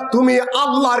ইলাইয়া, তুমি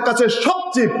আল্লাহর কাছে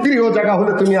সবচেয়ে প্রিয় জায়গা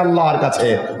হলে তুমি আল্লাহর কাছে।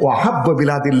 ওয়া হাব্বু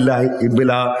বিলাদিল্লাহি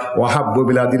ওয়া হাব্বু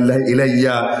বিলাদিল্লাহি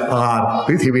ইলাইয়া, আর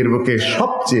পৃথিবীর বুকে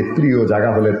সবচেয়ে প্রিয় জায়গা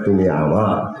হলে তুমি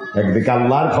আমার। একদিকে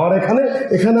আল্লাহর ঘর, এখানে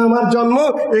এখানে আমার জন্ম,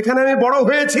 এখানে আমি বড়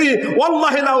হয়েছি।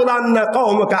 ওয়াল্লাহি লাউলা আন্না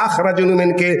কওমাকা আখরাজুনি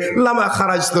মিনকা লামা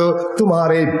খারাজতু, তোমার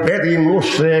এই বেদীন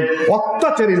মুশরিক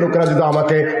অত্যাচারী লোকেরা যদি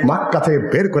আমাকে মক্কা থেকে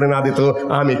বের করে না দিত,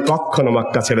 আমি কখনো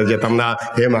মক্কা ছেড়ে যেতাম না।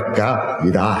 হে মক্কা,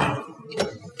 বিদায়।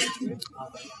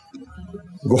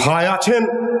 গুহায় আছেন,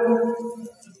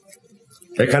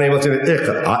 এখানে বলছেন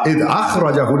ইদ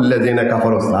আখরাজাহুল্লাযিনা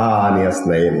কাফারু সানিয়া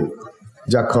ইসনাইন,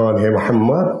 যখন হে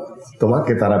মুহাম্মদ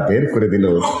তোমাকে তারা বের করে দিল,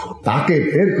 তাকে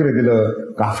বের করে দিল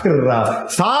কাফেররা।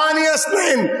 সানিয়া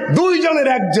ইসনাইন, দুইজনের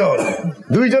একজন।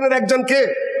 দুইজনের একজন কে?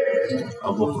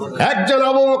 একজন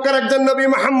আবু বকর, একজন নবী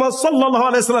মুহাম্মদ সাল্লাল্লাহু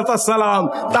আলাইহি সাল্লাম।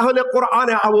 তাহলে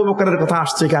কোরআনে আবু বকরের কথা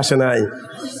আসছে কি আসে নাই?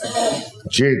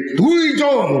 যে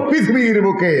দুইজন পৃথিবীর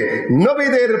বুকে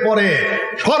নবীদের পরে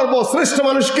সর্বশ্রেষ্ঠ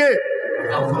মানুষকে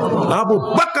আবু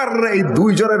বকর, এই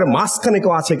দুইজনের মাঝখানে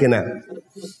কেউ আছে কিনা?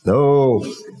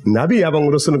 নবী এবং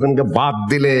রাসূলগণকে বাদ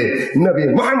দিলে নবী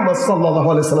মুহাম্মদ সাল্লাল্লাহু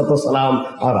আলাইহি সাল্লাম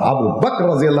আর আবু বকর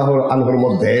রাদিয়াল্লাহু আনহুর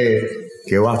মধ্যে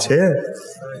কেউ আছে?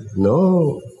 নো।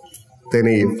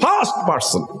 তিনি first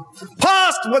person,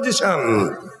 first position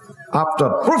after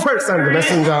prophets and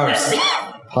messengers.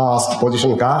 First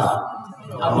position কার?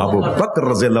 আবু বকর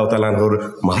রাদিয়াল্লাহু তাআলা আনহুর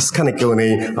মাঝখানে কেউ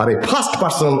নেই। আর এই ফার্স্ট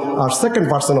পারসন আর সেকেন্ড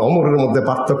পারসন ওমরের মধ্যে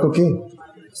পার্থক্য কি?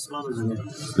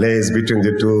 Place between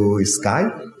the to sky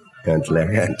and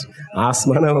land,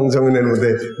 আসমান এবং জমিনের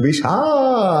মধ্যে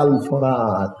বিশাল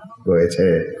ফরাক রয়েছে।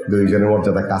 দুইজনের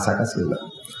মর্যাদা কাছাকাছি না।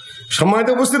 সম্মানিত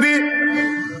উপস্থিতি,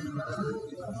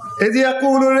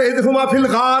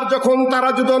 যখন তারা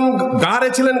দুজন গারে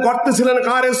ছিলেন, গর্তে ছিলেন,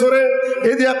 গারে সরে,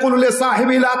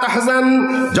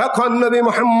 যখন নবী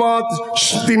মুহাম্মদ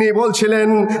তিনি বলছিলেন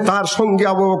তার সঙ্গে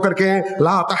আবু বকরকে,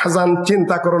 লা তাহজান,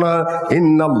 চিন্তা করো না,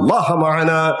 ইন্নাল্লাহা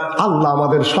মা'ানা, আল্লাহ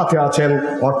আমাদের সাথে আছেন,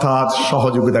 অর্থাৎ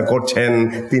সহযোগিতা করছেন,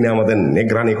 তিনি আমাদের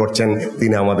নিগরানি করছেন,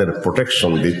 তিনি আমাদের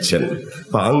প্রোটেকশন দিচ্ছেন।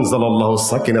 ফাআনজালাল্লাহু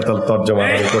সাকিনাতাল, তরজমা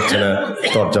আমি করছি না,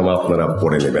 তরজমা আপনারা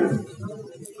পড়ে নেবেন।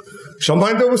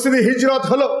 সম্মানিত উপস্থিতি, হিজরত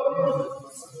হলো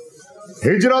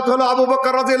আবু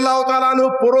বকর রাদিয়াল্লাহু তাআলা আনহু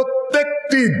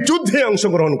প্রত্যেকটি যুদ্ধে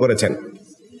অংশগ্রহণ করেছেন।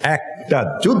 একটা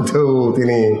যুদ্ধেও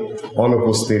তিনি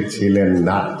অনুপস্থিত ছিলেন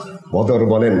না। বদর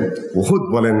বলেন, উহুদ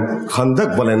বলেন, খান্দক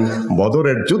বলেন,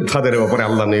 বদরের যোদ্ধাদের ব্যাপারে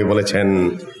আল্লাহ নবী বলেছেন,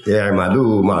 ই'মালু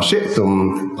মা শি'তুম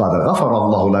ক্বাদ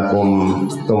গাফারাল্লাহু লাকুম,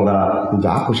 তোমরা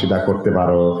যা খুশি তা করতে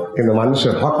পারো, কিন্তু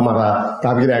মানুষের হক মারা,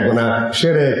 কাবিরা গুনাহ,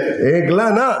 শিরক, এগুলা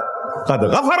না, কাদ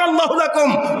গাফারাল্লাহু লাকুম,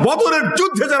 বদরের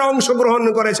যুদ্ধে যারা অংশগ্রহণ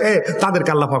করেছে তাদেরকে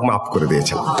আল্লাহ পাক মাফ করে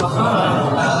দিয়েছেন।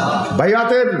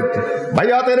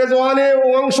 বাইয়াতের রিজওয়ানে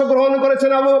অংশগ্রহণ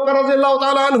করেছেন আবু বকর রাদিয়াল্লাহু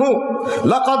তাআলা আনহু।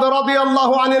 লাকাদ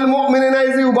রাদিয়াল্লাহু আনিল মুমিনিনা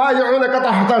ইয ইউবাইউনাকা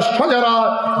তাহতা আশ-শাজারা,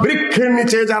 বৃক্ষের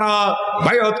নিচে যারা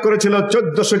বায়াত করেছিল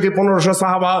 1400 কি 1500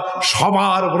 সাহাবা,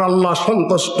 সবার উপর আল্লাহ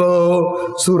সন্তুষ্ট।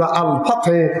 সূরা আল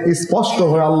ফাতহে স্পষ্ট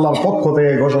হয়ে আল্লাহর পক্ষ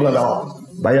থেকে ঘোষণা দেওয়া।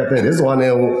 বাইয়াতের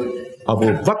রিজওয়ানেও আবু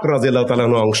বকর রাদিয়াল্লাহু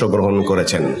তাআলা অংশগ্রহণ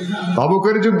করেছেন।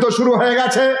 তাবুকের যুদ্ধ শুরু হয়ে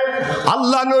গেছে।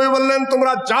 আল্লাহ নবী বললেন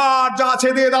তোমরা যার যা আছে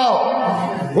দিয়ে দাও।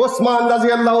 ওসমান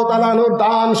রাদিয়াল্লাহু তাআলা আনহুর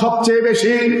দান সবচেয়ে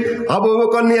বেশি, আবু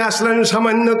বকর নিয়ে আসলেন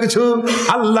সামান্য কিছু।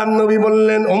 আল্লাহ নবী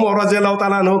বললেন, ওমর রাদিয়াল্লাহু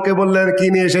তাআলা আনহুকে বললেন কি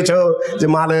নিয়ে এসেছো? যে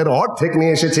মালের অর্ধেক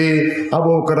নিয়ে এসেছি। আবু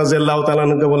বকর রাদিয়াল্লাহু তাআলা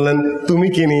আনহুকে বললেন তুমি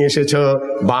কি নিয়ে এসেছো?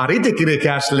 বাড়িতে কি রেখে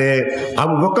আসলে?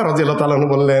 আবু বকর রাদিয়াল্লাহু তাআলা আনহু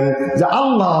বললেন যে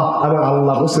আল্লাহ এবং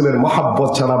আল্লাহ রাসূলের মহব্বত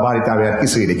ছাড়া বাড়িতে আমি আর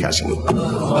কিছুই রেখে আসিনি।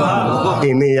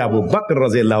 এনে আবু বকর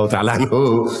রাদিয়াল্লাহু তাআলা আনহু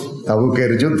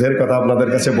তাবুকের যুদ্ধের কথা আপনাদের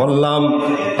কাছে বললাম।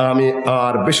 আমি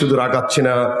আর বেশি দূর আগাচ্ছি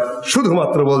না,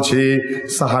 শুধুমাত্র বলছি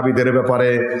সাহাবীদের ব্যাপারে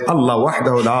আল্লাহ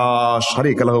ওয়াহদাহু লা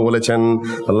শারীকা লাহু বলেছেন,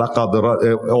 লাকাদ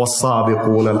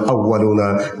ওয়াস-সাবিকুনাল আউয়ালুনা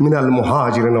মিনাল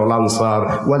মুহাজিরিন ওয়াল আনসার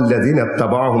ওয়াল্লাযিনা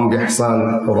ইত্তাবাউহুম বিইহসান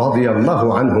রাদিয়াল্লাহু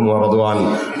আনহুম ওয়া রাদওয়ান।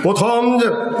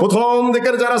 প্রথম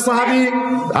দিকের যারা সাহাবী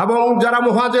এবং যারা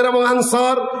মুহাজির এবং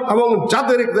আনসার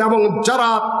এবং যারা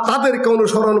তাদেরকে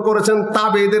অনুসরণ করেছেন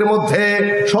তাবেঈদের মধ্যে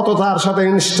সততার সাথে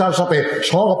নিষ্ঠার সাথে,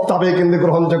 সব তাবেঈ কিন্তু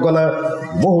গ্রহণযোগ্য না।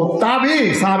 বহু তাবেঈ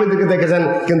সাহাবীদেরকে দেখেছেন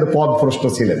কিন্তু পথভ্রষ্ট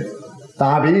ছিলেন।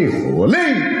 তাবেঈ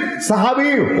হলেই সাহাবী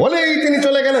হলেই তিনি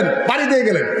চলে গেলেন, পাড়ি দিয়ে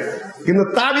গেলেন, কিন্তু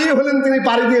তাবেঈ হলেন তিনি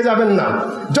পাড়ি দিয়ে যাবেন না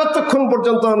যতক্ষণ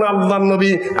পর্যন্ত আল্লাহর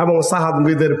নবী এবং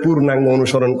সাহাবীদের পূর্ণাঙ্গ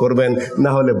অনুসরণ করবেন। না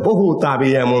হলে বহু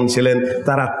তাবেঈ এমন ছিলেন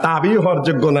তারা তাবেঈ হওয়ার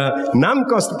যোগ্য না,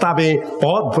 নামকস তাবেঈ,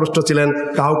 পথভ্রষ্ট ছিলেন।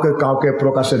 কাউকে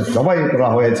প্রকাশ্যে জবাই করা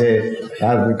হয়েছে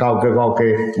আর কাউকে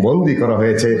বন্দী করা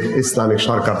হয়েছে। ইসলামিক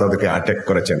সরকার তাদেরকে অ্যাটাক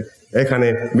করেছেন। এখানে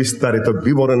বিস্তারিত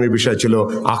বিবরণের বিষয় ছিল,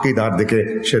 আকীদার দিকে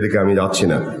সেদিকে আমি যাচ্ছি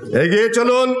না। এগিয়ে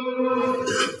চলুন।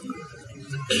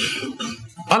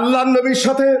 আল্লাহর নবীর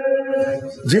সাথে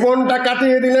জীবনটা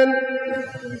কাটিয়ে দিলেন।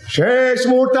 শেষ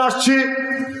মুহূর্তে আসছি,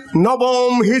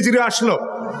 নবম হিজরি আসলো।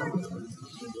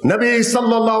 নবী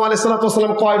সাল্লাল্লাহু আলাইহি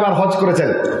ওয়াসাল্লাম কয়বার হজ করেছেন?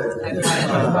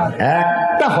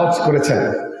 একটা হজ করেছেন।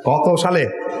 কত সালে?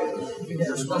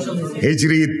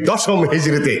 হিজরি 10ম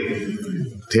হিজরিতে।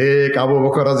 ঠিক আবু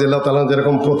বকর রাদিয়াল্লাহু তাআলা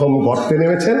যেরকম প্রথম গর্তে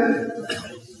নেমেছেন,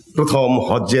 প্রথম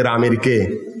হজ্জের আমিরকে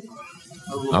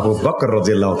আবু বকর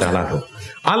রাদিয়াল্লাহু তাআলা।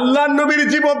 আল্লাহ নবীর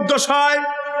জীবদ্দশায়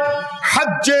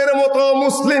হজ্জের মতো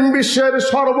মুসলিম বিশ্বের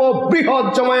সর্ববৃহৎ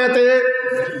জামায়াতে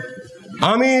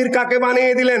আমির কাকে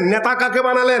বানিয়ে দিলেন? নেতা কাকে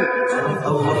বানালেন?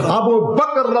 আবু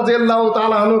বকর রাদিয়াল্লাহু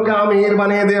তাআলা আনহুকে আমির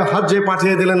বানিয়ে দিয়ে হজ্জে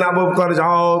পাঠিয়ে দিলেন। আবু বকর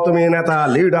যাও, তুমি নেতা,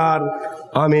 লিডার,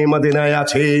 আমি মদিনায়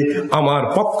আছি, আমার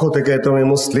পক্ষ থেকে তুমি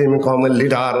মুসলিম কওমের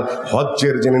লিডার।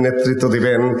 হজ্জের যিনি নেতৃত্ব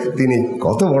দিবেন তিনি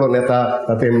কত বড় নেতা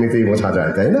তা এমনিতেই বোঝা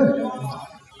যায়, তাই না?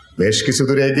 বেশ কিছু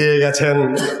দূরে এগিয়ে গেছেন।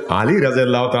 আলী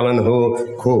রাদিয়াল্লাহু তাআলা আনহু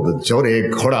খুব জোরে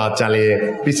ঘোড়া চালিয়ে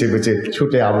পিছে পিছে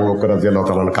ছুটে আবু বকর রাদিয়াল্লাহু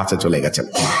তাআলা আনহুর কাছে চলে গেছেন।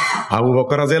 আবু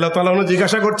বকর রাদিয়াল্লাহু তাআলা আনহু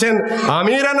জিজ্ঞাসা করছেন,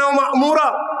 আমিরা না মামুরা?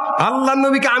 আল্লাহ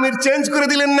নবীকে আমির চেঞ্জ করে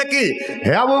দিলেন নাকি?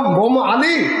 হে আবু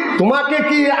আলী, তোমাকে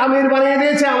কি আমির বানিয়ে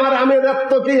দিয়েছে? আমার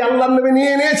আমিরাত্ব কি আল্লাহ নবী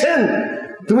নিয়ে নিয়েছেন?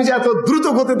 তুমি যে এত দ্রুত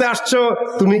গতিতে আসছো,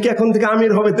 তুমি কি এখন থেকে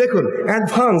আমির হবে? দেখুন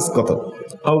অ্যাডভান্স কত।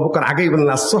 আবু বকর আগেই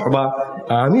বললেন, আসসাহবা,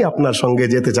 আমি আপনার সঙ্গে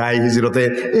যেতে চাই হিজরতে।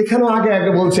 এখানেও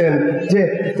আগে বলছেন যে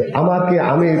আমাকে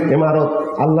আমির ইমারত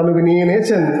আল্লাহ নবী নিয়ে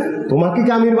নিয়েছেন, তোমাকে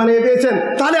কি আমির বানিয়ে দিয়েছেন,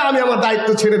 তাহলে আমি আমার দায়িত্ব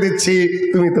ছেড়ে দিচ্ছি,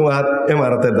 তুমি তোমার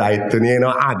ইমারতের দায়িত্ব নিয়ে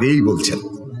নাও, আগেই বলছেন।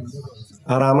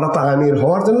 আর আমরা তো আমির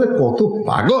হওয়ার জন্য কত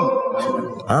পাগল,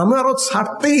 আমারও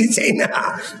ছাড়তেই চাই না,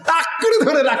 তাক করে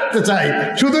ধরে রাখতে চাই।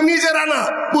 শুধু নিজেরা না,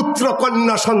 পুত্র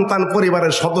কন্যা সন্তান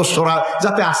পরিবারের সদস্যরা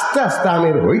যাতে আস্তে আস্তে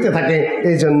আমির হইতে থাকে,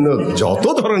 এই জন্য যত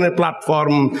ধরনের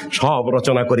প্ল্যাটফর্ম সব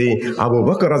রচনা করি। আবু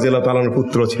বকর রাদিয়াল্লাহু তাআলার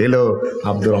পুত্র ছিল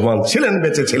আব্দুর রহমান, ছিলেন,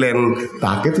 বেঁচে ছিলেন,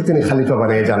 তাকে তো তিনি খালিফা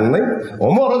বানিয়ে যান নাই।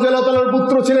 ওমর রাদিয়াল্লাহু তাআলার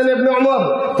পুত্র ছিলেন ইবনে ওমর,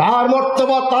 তার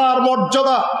মর্তবা, তার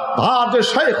মর্যাদা, তার যে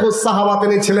শাইখুস সাহাবা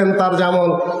তিনি ছিলেন, তার যেমন,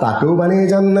 তাকেও বানিয়ে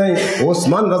যান নাই।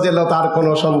 ওসমান রাদিয়াল্লাহু তার কোন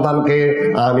সন্তানকে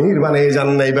আমির বানিয়ে যান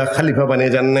নাই বা খালিফা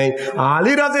বানিয়ে যান নাই।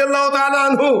 আলী রাদিয়াল্লাহু তাআলা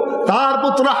আনহু, তার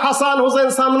পুত্র হাসান হোসেন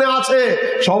সামনে আছে,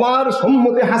 সবার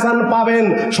সম্মতি হাসান পাবেন।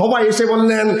 সবাই এসে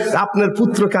বললেন, আপনার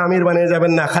পুত্রকে আমির বানিয়ে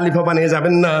যাবেন না, খালিফা বানিয়ে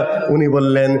যাবেন না? উনি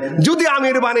বললেন, যদি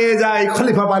আমির বানিয়ে যায়,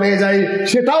 খলিফা বানিয়ে যায়,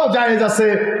 সেটাও জায়েজ আছে।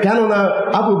 কেননা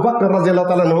আবু বকর রাদিয়াল্লাহু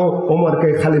তাআলা ওমরকে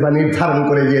খলিফা নির্ধারণ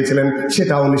করে দিয়েছিলেন,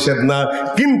 সেটাও নিষেধ না।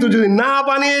 কিন্তু যদি না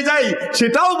বানিয়ে যায়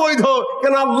সেটাও বৈধ,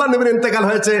 কেন আল্লাহ নবীর ইন্তেকাল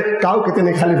হয়েছে, কাউকে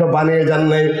তিনি খলিফা বানিয়ে যান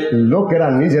নাই, লোকেরা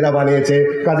নিজেরা বানিয়েছে।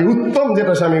 কাজে উত্তম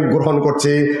যেটা আমি গ্রহণ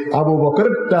করছি, আবু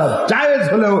বকরটা জায়েজ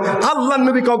হলেও আল্লাহ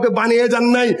নবী কাউকে বানিয়ে যান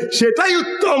নাই, সেটাই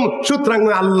উত্তম। সুতরাং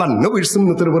আল্লাহ নবীর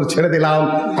সুন্নতের উপর ছেড়ে দিলাম।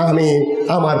 আমি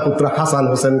আমার পুত্র হাসান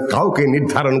হোসেন কাউকে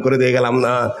নির্ধারণ করে দিয়ে গেলাম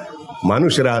না।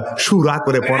 মানুষেরা সুরা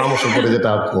করে পরামর্শ করে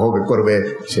যেটা করবে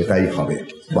সেটাই হবে।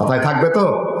 মাথায় থাকবে তো?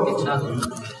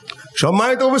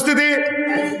 সম্মানিত উপস্থিতি,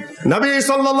 নবী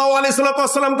সাল্লাল্লাহু আলাইহি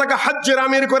ওয়াসাল্লাম তাকে হজ্জের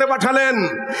আমির করে পাঠালেন।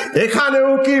 এখানেও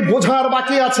কি বোঝার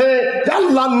বাকি আছে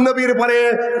আল্লাহর নবীর পরে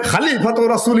খলিফাতুর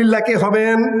রাসূলুল্লাহ কে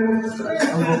হবেন?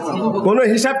 কোন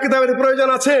হিসাব কিতাবের প্রয়োজন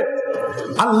আছে?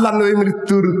 আল্লাহর নবী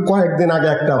মৃত্যুর কয়েকদিন আগে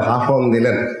একটা ভাষণ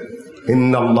দিলেন,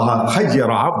 ইন্নাল্লাহা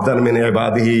খায়্যারা আবদান মিন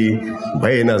ইবাদিহি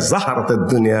বাইনা যাহরাতিদ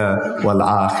দুনিয়া ওয়াল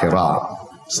আখিরাহ।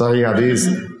 সহিহ হাদিস।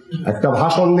 একটা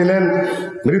ভাষণ দিলেন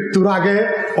মৃত্যুর আগে,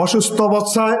 অসুস্থ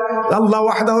অবস্থায়। আল্লাহ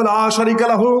ওয়াহদাহু লা শারীকা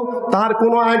লাহু, তার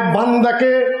কোন এক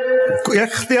বান্দাকে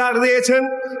ইখতিয়ার দিয়েছেন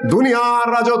দুনিয়ার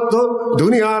রাজত্ব,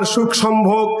 দুনিয়ার সুখ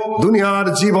সম্ভোগ, দুনিয়ার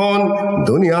জীবন,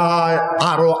 দুনিয়ায়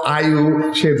আরো আয়ু।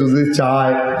 সে যদি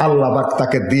চায় আল্লাহ পাক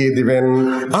তাকে দিয়ে দিবেন,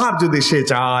 আর যদি সে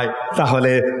চায়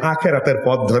তাহলে আখিরাতের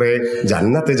পথ ধরে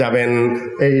জান্নাতে যাবেন।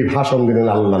 এই ভাষণ দিলেন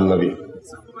আল্লাহর নবী।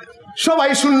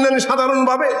 সবাই শুনলেন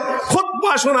সাধারণভাবে।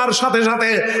 খুতবা শোনার সাথে সাথে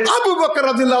আবু বকর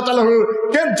রাদিয়াল্লাহু তাআলা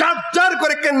যার যার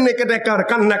করে কেন্নে কেটে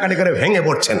কান্নাকাটি করে ভেঙে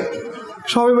পড়ছেন।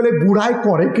 সবাই বলে, বুড়াই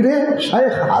করে কিরে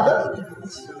শায়েখ হাদা,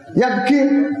 কি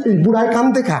এই বুড়াই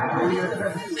কান্দে খা?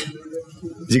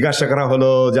 জিজ্ঞাসা করা হলো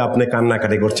যে আপনি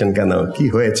কান্নাকাটি করছেন কেন, কি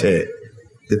হয়েছে?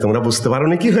 যে তোমরা বুঝতে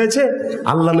পারোনি কি হয়েছে?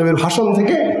 আল্লাহ নবীর ভাষণ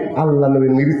থেকে আল্লাহ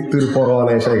নবীর মৃত্যুর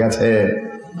পরোয়ানা এসে গেছে।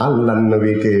 আল্লাহ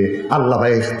নবীকে আল্লাহ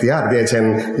ভাই ইখতিয়ার দিয়েছেন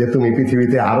যে তুমি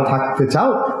পৃথিবীতে আরো থাকতে চাও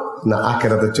না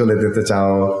আখিরাতে চলে যেতে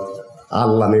চাও।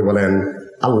 আল্লাহ নবী বলেন,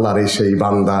 আল্লাহর সেই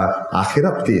বান্দা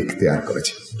আখিরাতকে ইখতিয়ার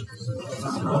করেছে,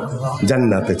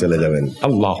 জান্নাতে চলে যাবেন।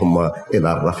 আল্লাহুম্মা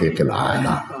ইলার রাফিকিল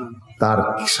আলা। তার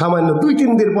সামান্য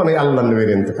 2-3 দিন পরে আল্লাহ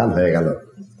নবীর ইন্তেকাল হয়ে গেল,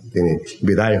 তিনি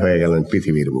বিদায় হয়ে গেলেন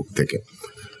পৃথিবীর বুক থেকে।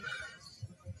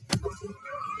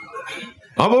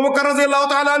 আবু বকর রাদিয়াল্লাহু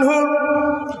তাআলা আনহু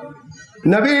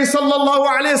নবী সাল্লাল্লাহু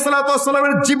আলাইহি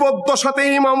ওয়াসাল্লামের জীবদ্দশাতে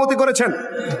ইমামতি করেছেন।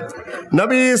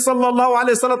 নবী সাল্লাল্লাহু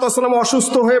আলাইহি ওয়াসাল্লাম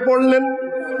অসুস্থ হয়ে পড়লেন।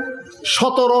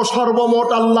 17 সর্বমোট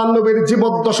আল্লাহ নবীর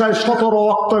জীবদ্দশায় 17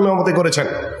 ওয়াক্ত ইমামতি করেছেন।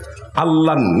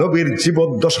 আল্লাহ নবীর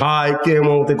জীবদ্দশায় কে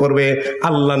ইমামতি করবে?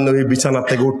 আল্লাহ নবী বিছানা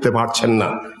থেকে উঠতে পারছেন না,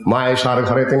 মায়েশার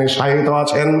ঘরে তিনি শায়িত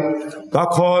আছেন।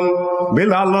 তখন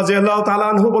বিলাল রাদিয়াল্লাহু তাআলা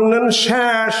আনহু বললেন,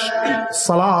 শেষ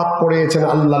সালাত পড়িয়েছেন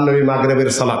আল্লাহ নবী,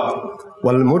 মাগরিবের সালাত,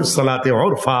 ওয়াল মুরসালাতি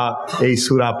উরফা, এই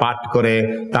সূরা পাঠ করে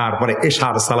তারপরে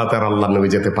এশার সালাতে আল্লাহ নবী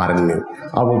যেতে পারেননি।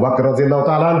 আবু বকর রাদিয়াল্লাহু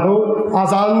তাআলা আনহু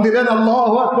আযান দিলেন,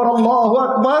 আল্লাহু আকবার, আল্লাহু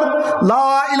আকবার, লা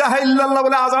ইলাহা ইল্লাল্লাহ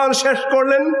বলে আযান শেষ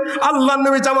করলেন। আল্লাহ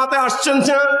নবী জামাতে আসছেন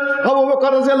না। আবু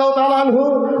বকর রাদিয়াল্লাহু তাআলা আনহু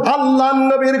আল্লাহ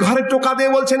নবীর ঘরে টোকা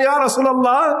দিয়ে বলছেন, ইয়া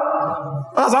রাসূলুল্লাহ,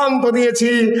 আযান তো দিয়েছি,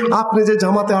 আপনি যে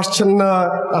জামাতে আসছেন না,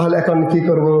 তাহলে এখন কি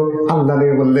করব? আল্লাহ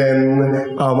নবী বললেন,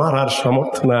 আমার আর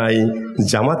সামর্থ্য নাই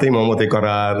জামাতে ইমামতি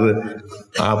করার,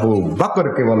 আবু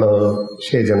বকরকে বলো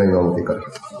সে যেন ইমামতি করে।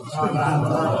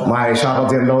 মায়েশা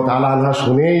রাদিয়াল্লাহু তাআলা আনহা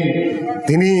শুনেই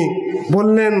তিনি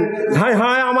বললেন, হায়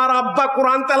হায়, আমার আব্বা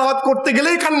কোরআন তেলাওয়াত করতে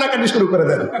গেলেই কান্নাকাটি শুরু করে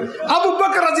দেন। আবু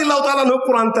বকর রাদিয়াল্লাহু তাআলা আনহু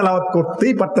কোরআন তেলাওয়াত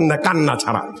করতেই পারতেন না, কান্না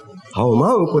ছাড়া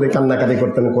হাউমাউ করে কান্নাকাটি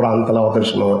করতেন কোরআন তেলাওয়াতের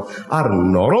সময়। আর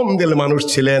নরম দিল মানুষ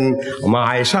ছিলেন। মা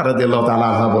আয়েশা রাদিয়াল্লাহু তাআলা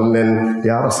আনহা বললেন,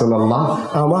 ইয়া রাসূলুল্লাহ,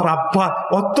 আমার আব্বা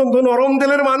অত্যন্ত নরম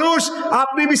দিলের মানুষ,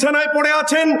 আপনি বিছানায় পড়ে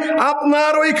আছেন,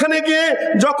 আপনার ওইখানে গিয়ে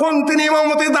যখন তিনি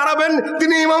ইমামতি দাঁড়াবেন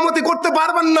তিনি ইমামতি করতে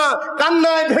পারবেন না,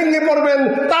 কান্নায় ভেঙে পড়বেন।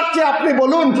 তার চেয়ে আপনি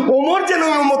বলুন ওমর যেন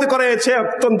ইমামতি করেছে,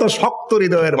 অত্যন্ত শক্ত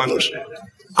হৃদয়ের মানুষ।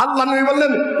 আল্লাহ নবী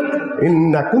বললেন,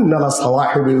 ইন্না কুন্না লা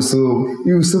সাওয়াহিব ইউসুফ,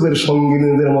 ইউসুফের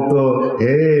সঙ্গিনীদের মতো।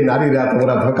 হে নারীরা,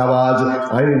 তোমরা ধোঁকাবাজ।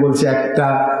 আমি বলছি একটা,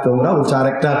 তোমরা বলছো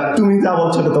আরেকটা। তুমি যা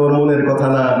বলছো তোমার মনের কথা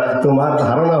না। তোমার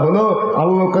ধারণা হলো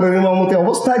আবু বকরের ইমামতি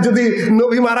অবস্থায় যদি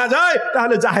নবী মারা যায়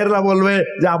তাহলে জাহেররা বলবে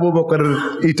যে আবু বকরের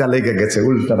ইটা লেগে গেছে,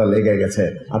 উল্টাটা লেগে গেছে।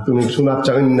 আর তুমি শোনাচ্ছ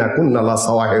ইন্না কুন্না লা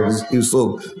সাওয়াহিব ইউসুফ,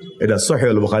 এটা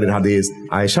সহিহুল বুখারীর হাদিস।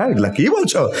 আয়েশা, এগুলা কি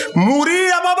বলছো? মুরি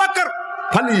আবু বকর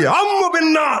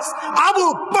আবু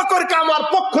বকরকে আমার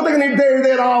পক্ষ থেকে নির্দেশ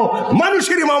দিয়ে দাও,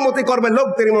 মানুষের ইমামতি করবে,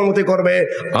 লোকদের ইমামতি করবে।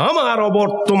 আমার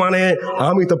অবর্তমানে,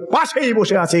 আমি তো পাশেই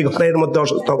বসে আছি ঘরের মধ্যে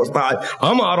অসুস্থ অবস্থায়,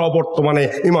 আমার অবর্তমানে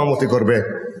ইমামতি করবে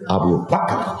আবু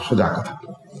বকর। সোজা কথা।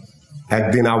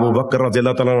 একদিন আবু বকর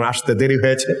রাদিয়াল্লাহু তাআলা আসতে দেরি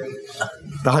হয়েছে,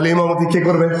 তাহলে ইমামতি কে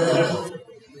করবে?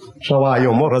 সবাই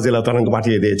ওমর রাদিয়াল্লাহু তাআলাকে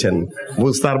পাঠিয়ে দিয়েছেন।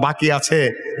 বুঝতে আর বাকি আছে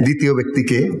দ্বিতীয়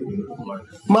ব্যক্তিকে?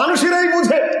 মানুষেরাই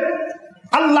বুঝে।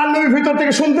 আল্লাহর নবী ভিতর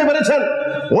থেকে শুনতে পেরেছেন,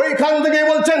 ওইখান থেকে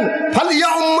বলছেন ফালিয়া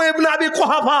উম্মে ইবনে আবি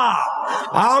কুহাফা,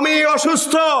 আমি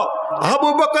অসুস্থ, আবু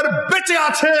বকর বেঁচে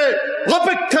আছে,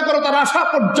 অপেক্ষা করো তার আসা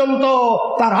পর্যন্ত,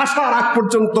 তার আসার আগ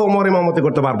পর্যন্ত ওমর ইমামতি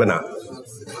করতে পারবে না।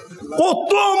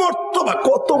 কত মর্তবা,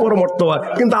 কত বড় মর্তবা!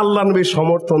 কিন্তু আল্লাহ নবী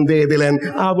সমর্থন দিয়ে দিলেন,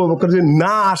 আবু বকর যদি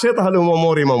না আসে তাহলে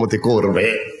ওমর ইমামতি করবে।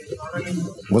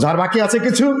 বোঝার বাকি আছে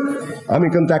কিছু? আমি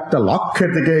কিন্তু একটা লক্ষ্যের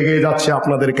দিকে এগিয়ে যাচ্ছি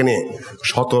আপনাদেরকে নিয়ে।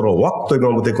 17 ওয়াক্ত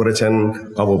ইমামতি করেছেন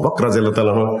আবু বকর রাদিয়াল্লাহু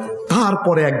তাআলা।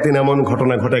 তারপরে একদিন এমন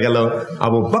ঘটনা ঘটে গেল,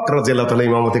 আবু বকর রাদিয়াল্লাহু তাআলা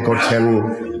ইমামতি করছেন,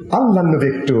 আল্লাহ নবী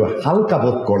একটু হালকা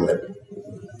বোধ করলেন।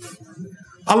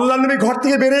 আল্লাহ নবী ঘর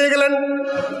থেকে বেরিয়ে গেলেন,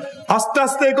 আস্তে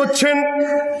আস্তে এগোচ্ছেন।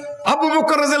 আবু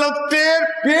বকর রাদিয়াল্লাহু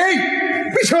তাআলা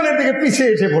পিছনের দিকে পিছিয়ে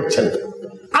এসে পড়ছেন।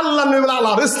 আল্লাহ নবী বলেন,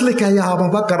 আলা রিসলিকা ইয়া আবু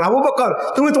বকর, আবু বকর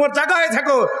তুমি তোমার জায়গায়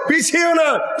থাকো, পিছিয়েও না,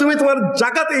 তুমি তোমার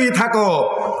জায়গাতেই থাকো।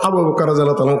 আবু বকর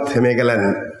রাদিয়াল্লাহু তাআলা থেমে গেলেন।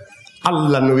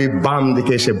 আল্লাহ নবী বাম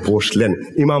দিকে এসে বসলেন,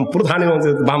 ইমাম প্রধান ইমাম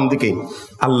বাম দিকে,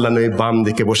 আল্লাহ নবী বাম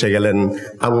দিকে বসে গেলেন,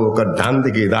 আবু বকর ডান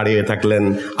দিকে দাঁড়িয়ে থাকলেন।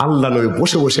 আল্লাহ নবী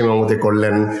বসে বসে ইমামতি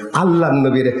করলেন। আল্লাহ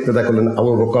নবীর ইক্তেদা করলেন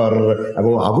আবু বকর,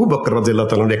 এবং আবু বকর রাদিয়াল্লাহু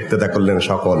তাআলার ইক্তেদা করলেন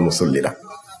সকল মুসল্লিরা।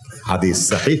 হাদিস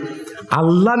সহিহ।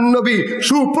 আল্লাহ নবী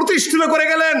সুপ্রতিষ্ঠিত করে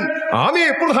গেলেন, আমি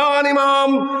প্রধান ইমাম,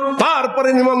 তারপরে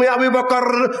ইমাম আবু বকর,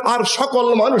 আর সকল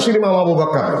মানুষের ইমাম আবু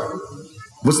বকর।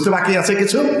 বুঝতে বাকি আছে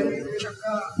কিছু?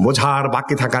 বোঝার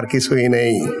বাকি থাকার কিছুই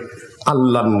নেই।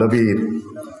 আল্লাহ নবীর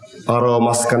আরো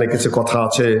মাঝখানে কিছু কথা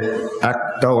আছে,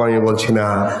 একটাও আমি বলছি না।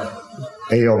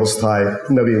 এই অবস্থায়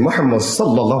নবী মুহাম্মদ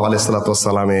সাল্লাল্লাহু আলাইহি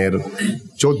সাল্লামের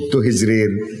 14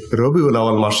 হিজরির রবিউল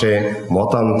আউয়াল মাসে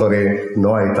মতান্তরে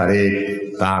 9 তারিখ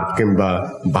তার কিংবা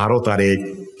 12 তারিখ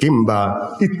কিংবা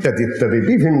ইত্যাদি ইত্যাদি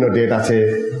বিভিন্ন ডেট আছে,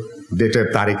 ডেটের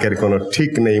তারিখের কোনো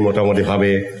ঠিক নেই মোটামুটি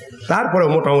ভাবে। তারপরে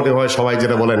মোটামুটি হয় সবাই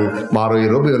যেটা বলেন 12ই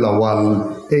রবিউল আউয়াল,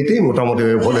 এইটাই মোটামুটি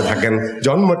বলে থাকেন।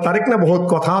 জন্মের তারিখ না বহুত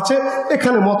কথা আছে,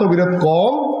 এখানে মতবিরোধ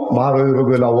কম। 12ই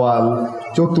রবিউল আউয়াল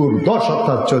 14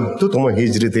 অর্থাৎ 14তম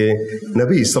হিজরিতে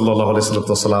নবী সাল্লাল্লাহু আলাইহি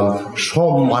সাল্লাম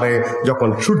সোমবারে যখন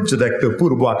সূর্যোদয় একটু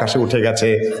পূর্ব আকাশে উঠে গেছে,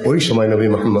 ওই সময় নবী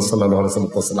মুহাম্মদ সাল্লাল্লাহু আলাইহি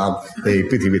সাল্লাম এই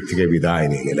পৃথিবীর থেকে বিদায়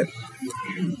নিয়ে নিলেন।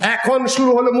 এখন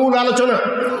শুরু হলো মূল আলোচনা।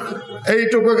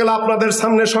 এইটুকু গেল আপনাদের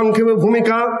সামনে সংক্ষেপে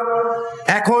ভূমিকা।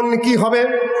 এখন কি হবে?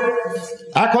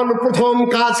 এখন প্রথম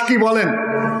কাজ কি বলেন?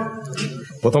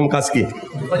 প্রথম কাজ কি?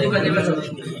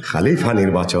 খালিফা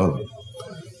নির্বাচন।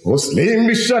 মুসলিম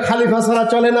বিশ্ব খালিফা ছাড়া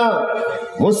চলে না,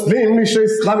 মুসলিম বিশ্ব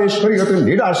ইসলামী শরীয়তের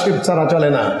লিডারশিপ ছাড়া চলে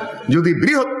না। যদি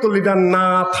বৃহত্তর লিডার না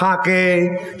থাকে,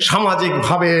 সামাজিক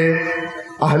ভাবে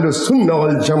আহলুস সুন্নাহ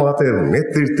ওয়াল জামাতের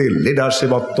নেতৃত্বে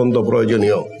লিডারশিপ অত্যন্ত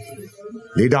প্রয়োজনীয়।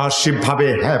 লিডারশিপ ভাবে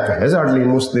হ্যাজার্ডলি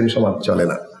মুসলিম সমাজ চলে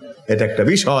না, এটা একটা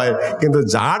বিষয়। কিন্তু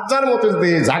যার যার মতো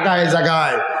যদি জায়গায়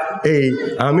জায়গায় এই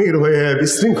আমির হয়ে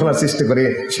বিশৃঙ্খলা সৃষ্টি করে,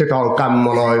 সেটাও কাম্য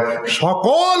নয়।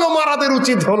 সকল ওমারাদের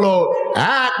উচিত হলো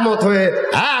একমত হয়ে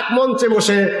এক মঞ্চে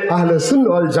বসে আহলে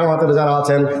সুন্নাহ ওয়াল জামাতের যারা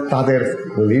আছেন তাদের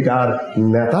লিডার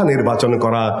নেতা নির্বাচন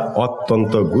করা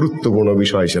অত্যন্ত গুরুত্বপূর্ণ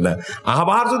বিষয় সেটা।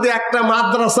 আবার যদি একটা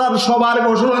মাদ্রাসার সবার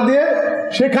ঘোষণা দিয়ে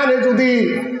সেখানে যদি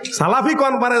সালাফি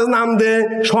কনফারেন্স নাম দিয়ে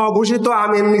স্বঘোষিত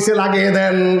আমির নিচে লাগিয়ে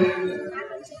দেন,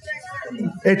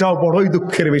 এটাও বড়ই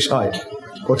দুঃখের বিষয়,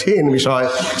 কঠিন বিষয়।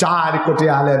 4 কোটি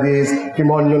আহলে হাদিস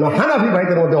কিংবা অন্যান্য হানাফি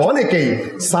ভাইদের মধ্যে অনেকেই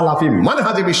সালাফি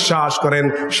মানহাজে বিশ্বাস করেন,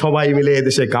 সবাই মিলে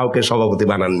এদেশে কাউকে সভাপতি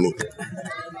বানাননি।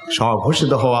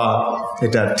 স্বঘোষিত হওয়া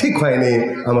এটা ঠিক হয়নি।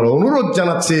 আমরা অনুরোধ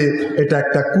জানাচ্ছি, এটা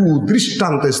একটা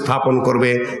কুদৃষ্টান্ত স্থাপন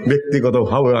করবে।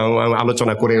 ব্যক্তিগতভাবে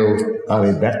আলোচনা করেও আমি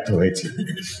ব্যর্থ হয়েছি।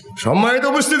 সম্মানিত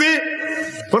উপস্থিতি,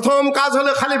 প্রথম কাজ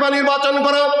হলো খালিফা নির্বাচন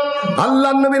করা।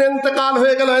 আল্লাহর নবীর ইন্তেকাল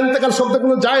হয়ে গেল। ইন্তেকাল শব্দ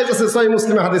কোনো জায়েজ আছে, সহিহ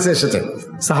মুসলিমে হাদিসে এসেছে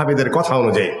সাহাবীদের কথা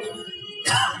অনুযায়ী।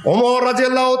 ওমর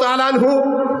রাদিয়াল্লাহু তাআলা আনহু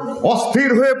অস্থির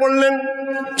হয়ে পড়লেন,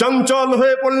 চঞ্চল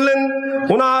হয়ে পড়লেন।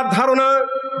 ওনার ধারণা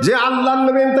যে আল্লাহর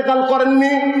নবী ইন্তেকাল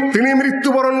করেননি, তিনি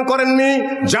মৃত্যুবরণ করেননি।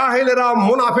 জাহেলেরা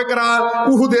মুনাফিকরা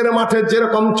উহুদের মাঠে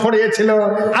যেরকম ছড়িয়েছিল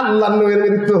আল্লাহর নবীর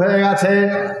মৃত্যু হয়ে গেছে,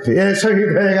 শহীদ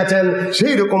হয়ে গেছেন,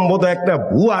 সেই রকম বোধহয় একটা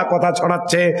ভুয়া কথা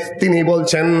ছড়াচ্ছে। তিনি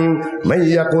বলছেন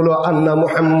মাইয়াকুলু আন্না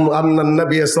মুহাম্মাদ আন্না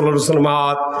নবী সাল্লাল্লাহু আলাইহি ওয়াসাল্লাম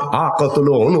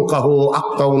আকাতুলু উনুকাহু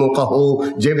আক্তা উনুকাহু,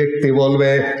 যে ব্যক্তি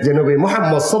বলবে যে নবী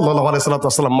মুহাম্মদ সাল্লাল্লাহু আলাইহি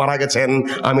ওয়াসাল্লাম মারা গেছেন,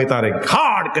 আমি তার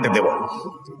ঘাড় কেটে দেব।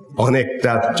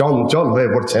 অনেকটা চঞ্চল হয়ে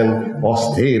পড়ছেন,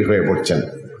 অস্থির হয়ে পড়ছেন।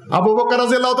 আবু বকর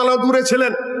রাদিয়াল্লাহু তাআলা দূরে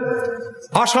ছিলেন।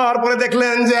 আসার পরে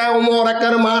দেখলেন যে ওমর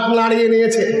একের মাঠ নাড়িয়ে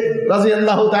নিয়েছে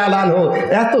রাদিয়াল্লাহু তাআলা আনহু।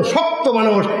 এত শক্ত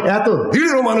মানুষ, এত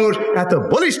দৃঢ় মানুষ, এত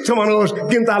বলিষ্ঠ মানুষ,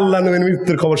 কিন্তু আল্লাহ নবীর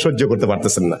মৃত্যুর খবর সহ্য করতে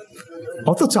পারতেছেন না।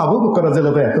 অথচ আবু বকর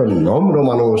রাদিয়াল্লাহু তাআলা এত নম্র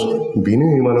মানুষ,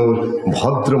 বিনয়ী মানুষ,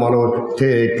 ভদ্র মানুষ,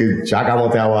 ঠিক জায়গা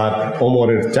মতে আবার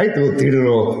ওমরের চাইতেও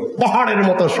দৃঢ়, পাহাড়ের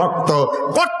মতো শক্ত,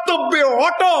 কর্তব্যে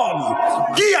অটল।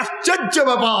 কি আশ্চর্য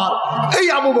ব্যাপার! এই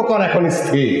আবু বকর এখন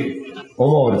স্থির,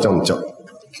 ওমর চঞ্চল।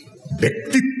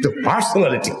 ব্যক্তিত্ব,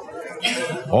 পার্সোনালিটি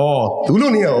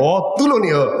অতুলনীয়,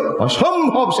 অতুলনীয়,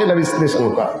 অসম্ভব সেটা বিশ্লেষণ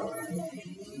করা।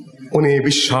 উনি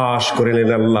বিশ্বাস করে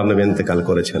নিলেন আল্লাহ নবী ইন্তেকাল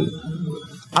করেছেন।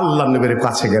 আল্লাহ নবীর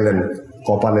কাছে গেলেন,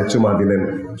 কপালে চুমা দিলেন,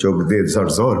 চোখ দিয়ে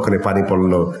ঝরঝর করে পানি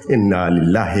পড়লো। ইন্না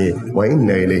লিল্লাহি ওয়া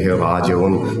ইন্না ইলাইহি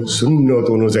রাজিউন। সুন্নত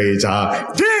অনুযায়ী যা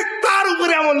ঠিক তার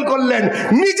উপরে আমল করলেন,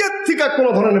 নিজের থেকে কোনো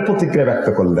ধরনের প্রতিক্রিয়া ব্যক্ত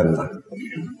করলেন না।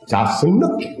 যা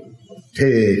সুন্নত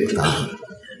ঠিক তা।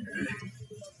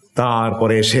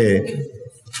 তারপরে এসে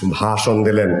ভাষণ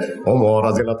দিলেন ওমর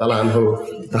রাদিয়াল্লাহু তাআলা আনহু।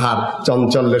 তার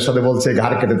চঞ্চলের সাথে বলছে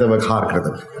ঘাড় কেটে দেবে, ঘাড় কেটে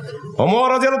দেবে। ওমর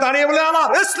রাদিয়াল্লাহু দাঁড়িয়ে বলে, আলা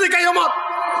রিসলিকা ওমর,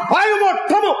 আয় ওমর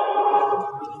থামো।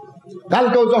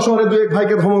 কালকেও যশোরে দুই এক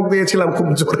ভাইকে ধমক দিয়েছিলাম খুব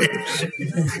জোরে।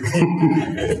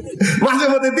 মাঝে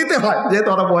মধ্যে দিতে হয়, যেহেতু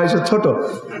ওরা বয়সে ছোট।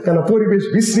 কেন পরিবেশ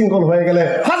বিশৃঙ্খল হয়ে গেলে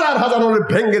হাজার হাজার ওরা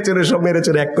ভেঙ্গে চড়ে সব মেরে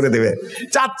চড়ে এক করে দেবে।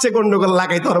 চাচ্ছে গন্ডগোল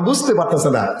লাগাইতে, ওরা বুঝতে পারতেছে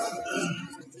না,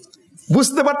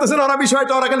 বুঝতে পারতেছে না ওরা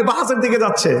বিষয়টা। ওরা খালি বাহাসের দিকে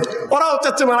যাচ্ছে, ওরাও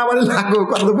চাচ্ছে মারামারি লাগুক,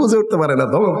 কথা বুঝে উঠতে পারে না,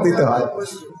 ধমক দিতে হয়।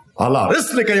 আল্লাহ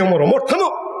রিসলিকা ওমর, ওমর থামো।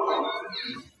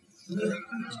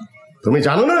 তুমি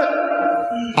জানো না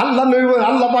আল্লাহ নবী,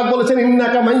 আল্লাহ পাক বলেছেন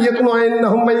ইন্নাকা মাইয়াতুন ওয়া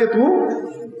ইন্নাহুম মাইয়াতুন।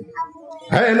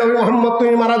 হে নবী মুহাম্মদ,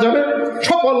 তুমি মারা যাবে,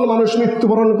 সকল মানুষ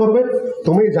মৃত্যুবরণ করবে।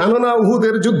 তুমি জানো না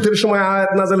উহুদের যুদ্ধের সময়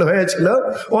আয়াত নাযিল হয়েছিল,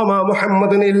 ওয়া মা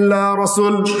মুহাম্মাদুন ইল্লা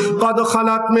রাসূল ক্বাদ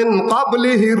খালাত মিন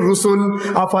ক্বাবলিহির রুসুল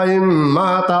আফাইম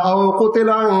মাতা আও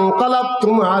কুতিলা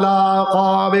ইনকালাবতুম আলা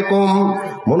আকাবিকুম।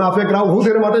 মুনাফিকরা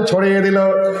উহুদের মাঠে ছড়িয়ে দিল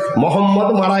মুহাম্মদ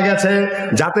মারা গেছে,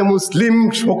 যাতে মুসলিম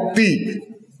শক্তি,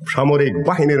 সামরিক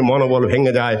বাহিনীর মনোবল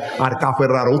ভেঙে যায় আর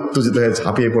কাফেররা আর উত্তেজিত হয়ে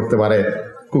ঝাঁপিয়ে পড়তে পারে।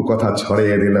 কুকথা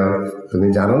ছড়িয়ে দিল। তুমি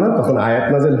জানো না তখন আয়াত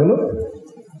নাযিল হলো?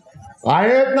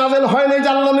 আয়াত নাযিল হয়নি যে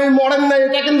আল্লাহ নবী মরেন নাই,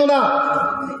 এটা কিন্তু না।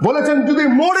 বলেছেন যদি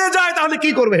মরে যায় তাহলে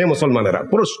কি করবে হে মুসলমানেরা?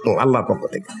 প্রশ্ন আল্লাহর পক্ষ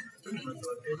থেকে।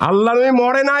 আল্লাহ নবী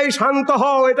মরে নাই, শান্ত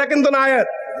হও, এটা কিন্তু না আয়াত।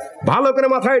 ভালো করে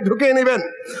মাথায় ঢুকিয়ে নেবেন।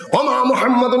 ওমা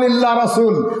মুহাম্মাদুন ইল্লা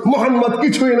রাসূল, মুহাম্মদ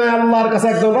কিছুই নয়, আল্লাহর কাছে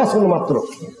একজন রাসূল মাত্র।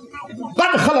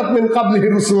 কাদ খালাত মিন ক্বাবলিহি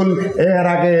রুসুল, এর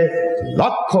আগে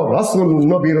লক্ষ রাসূল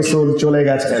নবী রাসূল চলে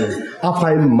গেছেন।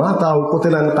 আফাই মাতাও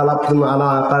কুতিলান কালাবতুম আলা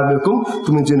আকাবিকুম,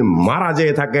 তুমি যদি মারা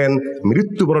যেয়ে থাকেন,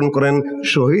 মৃত্যুবরণ করেন,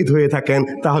 শহীদ হয়ে থাকেন,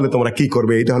 তাহলে তোমরা কি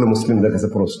করবে? এটা হলো মুসলিমদের কাছে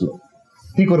প্রশ্ন।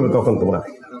 কি করবে তখন তোমরা?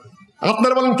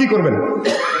 আপনারা বলেন কি করবেন?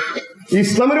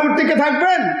 ইসলামের উপর টিকে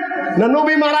থাকবেন, না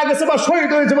নবী মারা গেছে বা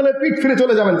শহীদ হয়েছে বলে পিঠ ফিরে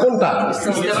চলে যাবেন? কোনটা?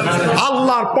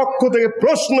 আল্লাহর পক্ষ থেকে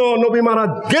প্রশ্ন, নবী মারা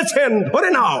গেছেন ধরে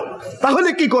নাও, তাহলে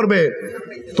কি করবে?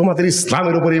 তোমাদের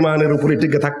ইসলামের উপর, ইমানের উপরে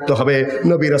টিকে থাকতে হবে।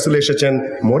 নবী রাসূল এসেছেন,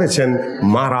 মরেছেন,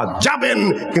 মারা যাবেন,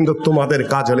 কিন্তু তোমাদের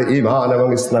কাজ হলে ইমান এবং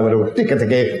ইসলামের উপর টিকে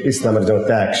থেকে ইসলামের জন্য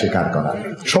ত্যাগ স্বীকার করা।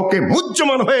 শোকে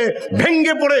মুহ্যমান হয়ে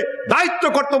ভেঙ্গে পড়ে দায়িত্ব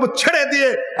কর্তব্য ছেড়ে দিয়ে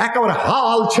একেবারে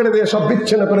হাল ছেড়ে দিয়ে সব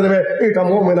বিচ্ছিন্ন করে দেবে, এটা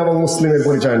মুমিন এবং মুসলিমের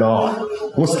পরিচয় নয়।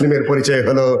 মুসলিমের পরিচয়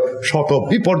হলো শত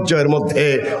বিপর্যয়ের মধ্যে,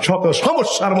 শত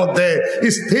সমস্যার মধ্যে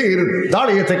স্থির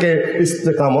দাঁড়িয়ে থেকে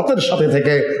ইস্তেকামতের সাথে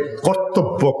থেকে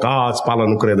কর্তব্য কাজ পালন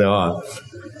করে দেওয়া।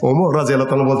 ওমর রাদিয়াল্লাহু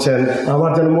তাআলা বলছেন,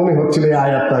 আমার যেন মনে হচ্ছিল এই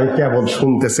আয়াতটা আমি কেবল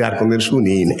শুনতেছি, আর কোনদিন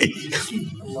শুনি নেই।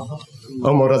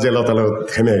 ওমর রাদিয়াল্লাহু তাআলা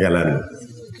থেমে গেলেন।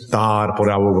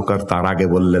 তারপরে আবু বকর তার আগে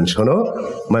বললেন, শোনো,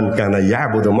 মান কানা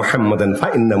ইয়াবুদু মুহাম্মাদান ফা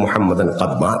ইন্না মুহাম্মাদান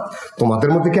ক্বাদ মাত। তোমাদের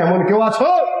মধ্যে কি এমন কেউ আছো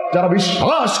যারা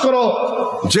বিশ্বাস করো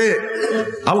যে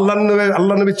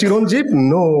আল্লাহ নবী চিরঞ্জীব?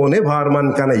 No never. মান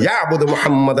কানা ইয়াবুদু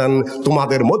মুহাম্মাদান,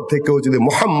 তোমাদের মধ্যে কেউ যদি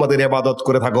মুহাম্মাদের ইবাদত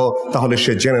করে থাকো তাহলে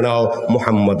সে জেনে নাও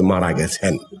মুহাম্মদ মারা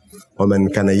গেছেন। ওমান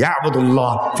কানা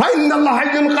ইয়াবুদুল্লাহ ফা ইন্নাল্লাহা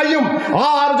হাইয়ুন কাইয়ুম,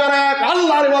 আর যারা এক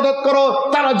আল্লাহর ইবাদত করো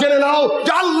তারা জেনে নাও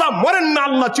যে আল্লাহ মরেন না,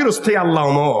 আল্লাহ চিরস্থায়ী, আল্লাহ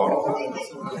অমর।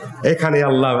 এখানে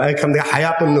থেকে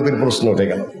হায়াতুন নবীর প্রশ্ন উঠে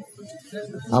গেল।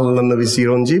 আল্লাহ নবী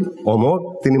চিরঞ্জীব, অমর,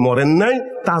 তিনি মরেন নাই।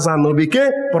 তাজা নবীকে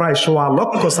প্রায় 1.25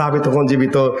 লক্ষ সাহাবী তখন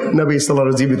জীবিত, নবী সাল্লাল্লাহু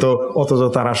আলাইহি জীবিত, অথচ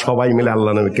তারা সবাই মিলে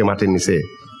আল্লাহ নবীকে মাটির নিচে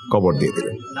কবর দিয়ে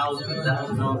দিলেন।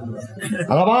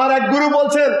 আবার এক গুরু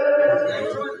বলছেন,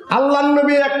 আল্লাহ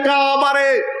নবী একেবারে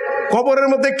কবরের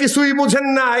মধ্যে কিছুই বুঝেন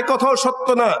না, এই কথাও সত্য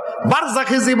না।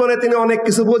 বারজাখী জীবনে তিনি অনেক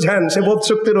কিছু বোঝেন, সে বোধ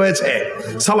শক্তি রয়েছে।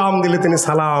 সালাম দিলে তিনি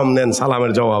সালাম নেন,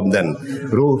 সালামের জবাব দেন।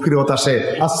 রূহ ফিরত আসে,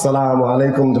 আসসালামু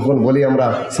আলাইকুম যখন বলি আমরা,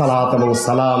 সালাত এবং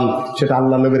সালাম সেটা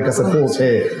আল্লাহ নবীর কাছে পৌঁছে।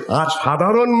 আর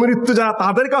সাধারণ মৃত্যু যারা,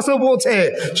 তাদের কাছেও পৌঁছে।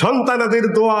 সন্তানাদের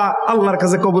দোয়া আল্লাহর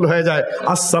কাছে কবুল হয়ে যায়।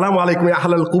 আসসালামু আলাইকুম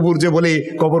আহলাল কুবুর যে বলি,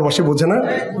 কবরবাসী বোঝে না?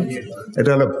 এটা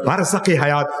হলো বারজাখী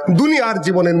হায়াত। দুনিয়ার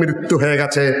জীবনের মৃত্যু হয়ে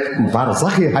গেছে,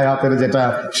 বারজাখী হায়াতের যেটা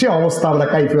সে অবস্থা আমরা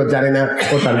কাইফিয়ত জানি না,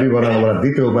 ওটার বিবরণ আমরা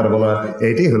দিতেও পারবো না।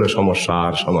 এটি হলো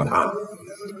সমস্যার সমাধান।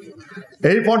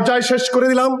 এই পর্যায়ে শেষ করে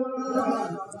দিলাম।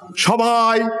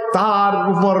 সবাই তার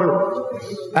উপর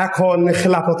এখন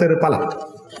খেলাফতের পালা।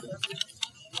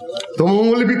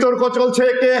 তুমুল বিতর্ক চলছে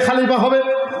কে খলিফা হবে।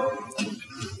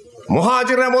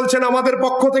 মুহাজিররা বলছেন আমাদের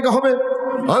পক্ষ থেকে হবে,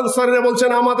 আনসারীরা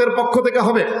বলছেন আমাদের পক্ষ থেকে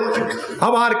হবে,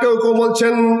 আবার কেউ কেউ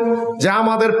বলছেন যে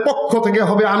আমাদের পক্ষ থেকে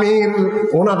হবে আমির,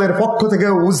 ওনাদের পক্ষ থেকে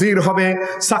উজির হবে।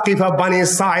 সাকিফা বানি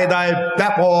সায়েদায়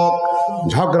ব্যাপক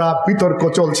ঝগড়া বিতর্ক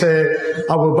চলছে।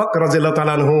 আবু বকর রাদিয়াল্লাহু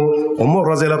তাআলা আনহু, ওমর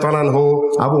রাদিয়াল্লাহু তাআলা আনহু,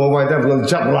 আবু উবাইদা ইবনুল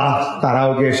জাররাহ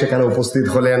তারাও গিয়ে সেখানে উপস্থিত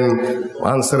হলেন।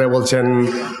 আনসারীরা বলছেন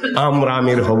আমরা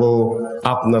আমির হব,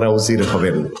 আপনারা উজির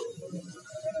হবেন।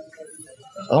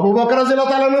 আবু বকর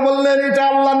রাদিয়াল্লাহু তাআলা আনহু বললেন এটা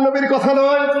আল্লাহর নবীর কথা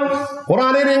নয়,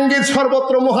 কোরআনের ইঙ্গিত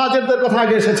সর্বত্র মুহাজিরদের কথা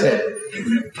আগে এসেছে।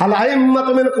 আল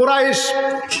আইম্মাতু মিন কুরাইশ,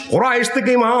 কুরাইশ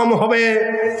থেকে ইমাম হবে,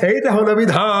 এইটা হলো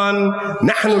বিধান।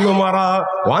 নাহনুল উমারা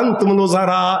ওয়া আনতুমুল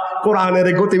উযারা, কোরআনের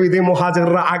গতিবিধি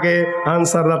মুহাজিররা আগে,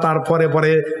 আনসাররা তার পরে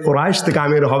পরে। কুরাইশ থেকে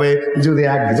আমির হবে যদি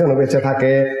একজন বেঁচে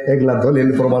থাকে। এগুলা দলিল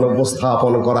প্রমাণ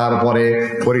উপস্থাপন করার পরে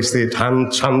পরিস্থিতি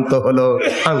শান্ত হলো।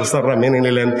 আনসাররা মেনে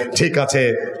নিলেন, ঠিক আছে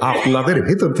আপনাদের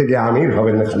ভিতর থেকে আমির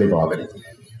হবেন না, খলিফা হবেন।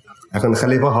 এখন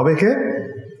খলিফা হবে কে?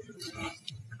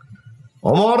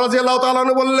 ওমর রাদিয়াল্লাহু তাআলা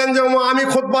আনহু বললেন যে আমি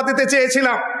খুতবা দিতে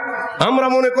চেয়েছিলাম, আমরা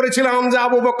মনে করেছিলাম যে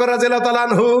আবু বকর রাদিয়াল্লাহু তাআলা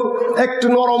আনহু একটু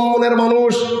নরম মনের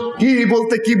মানুষ, কি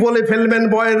বলতে কি বলে ফেলবেন,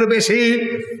 বয়স বেশি।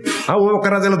 আবু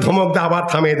বকর রাদিয়াল্লাহু ধমক দিয়ে আবার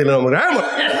থামিয়ে দিলেন,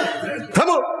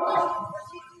 থামো,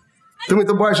 তুমি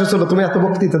তো বয়স হলো, তুমি এত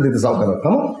বক্তৃতা দিতে চাও কেন,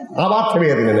 থামো। আবার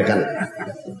থামিয়ে দিলেন এখানে।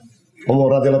 ওমর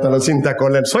রাদিয়াল্লাহু তাআলা চিন্তা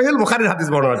করলেন, সহিহ বুখারীর হাদিস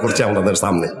বর্ণনা করছি আমাদের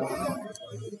সামনে।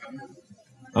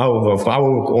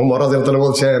 ওমর রাদিয়াল্লাহু তাআলা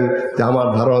বলছেন যে আমার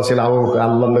ধারণা ছিল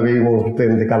আল্লাহর নবী এই মুহূর্তে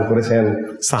ইন্তেকাল করেছেন।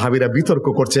 সাহাবীরা বিতর্ক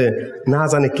করছে, না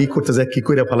জানে কি করতে যায়, কি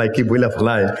কইরা ফেলায়, কি বইলা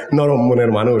ফেলায়, নরম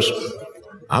মনের মানুষ।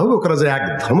 আবু বকর যে এক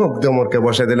ধমক দিয়ে ওমরকে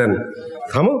বসে দিলেন,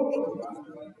 থামো।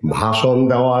 ভাষণ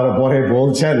দেওয়ার পরে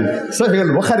বলছেন, সহিহ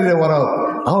বুখারীর বরাত,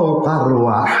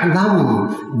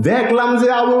 দেখলাম যে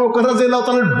আবু বকর রাদিয়াল্লাহু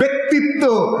তাআলার ব্যক্তিত্ব,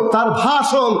 তার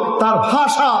ভাষণ, তার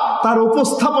ভাষা, তার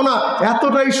উপস্থাপনা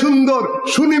এতটাই সুন্দর,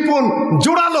 সুনিপুণ,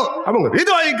 জোরালো এবং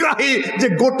হৃদয়গ্রাহী যে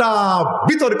গোটা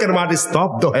বিতর্কের মাটি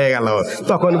স্তব্ধ হয়ে গেল।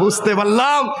 তখন বুঝতে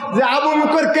পারলাম যে আবু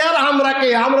বকর কে আর আমরা কে।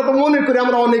 আমরা তো মনে করি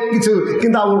আমরা অনেক কিছু,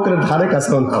 কিন্তু আবু বকরের ধারে কাছে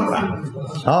আমরা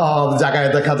সব জায়গায়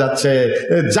দেখা যাচ্ছে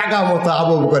জায়গা মতো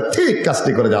আবু বকর ঠিক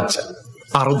কাজটি করে যাচ্ছে।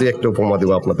 আরো দিয়ে একটা উপমা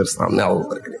দেব আপনাদের সামনে আবু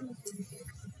বকরকে নিয়ে।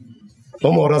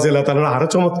 ওমর রাদিয়াল্লাহু তাআলা আরো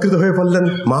চমৎকৃত হয়ে পড়লেন,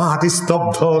 মাটি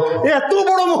স্তব্ধ। এত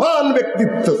বড় মহান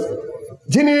ব্যক্তিত্ব,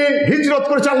 যিনি হিজরত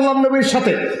করেছে আল্লাহর নবীর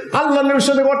সাথে, আল্লাহর নবীর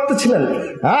সাথে করতেছিলেন,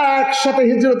 একসাথে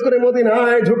হিজরত করে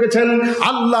মদিনায় ঢুকেছেন।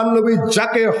 আল্লাহর নবী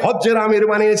যাকে হজ্জের আমির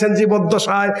বানিয়েছেন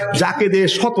জীবদ্দশায়, যাকে দিয়ে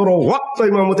 17 ওয়াক্ত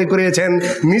ইমামতি করিয়েছেন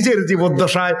নিজের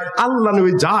জীবদ্দশায়, আল্লাহ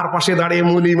নবী যার পাশে দাঁড়িয়ে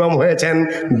মূল ইমাম হয়েছেন,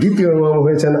 দ্বিতীয় ইমাম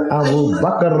হয়েছেন আবু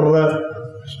বকর,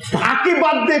 তাকে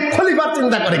বাদ দিয়ে খলিফার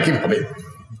চিন্তা করে কিভাবে।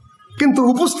 কিন্তু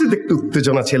উপস্থিত একটু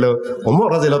উত্তেজনা ছিল। ওমর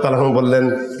রাদিয়াল্লাহু তাআলা বললেন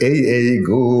এই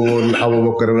গুণ আবু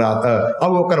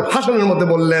বকর ভাষণের মধ্যে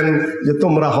বললেন যে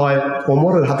তোমরা হয়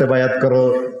ওমরের হাতে বায়াত করো,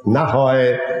 না হয়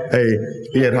এই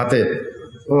ইয়ের হাতে।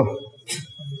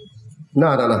 না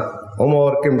না না,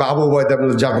 ওমর কিংবা আবু উবাইদা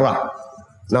ইবনুল জাররাহ,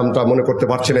 নামটা মনে করতে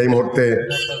পারছি না এই মুহূর্তে,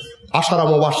 আশারা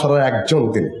মুবাশশারার একজন,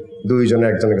 তিনি দুইজনে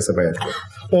একজনের কাছে বায়াত করেন।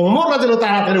 ওমর রাদিয়াল্লাহু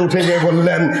তাড়াতাড়ি উঠে গিয়ে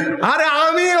বললেন, আরে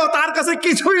আমিও তার কাছে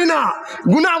কিছুই না।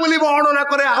 গুনাহগুলি বর্ণনা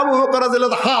করে আবু বকর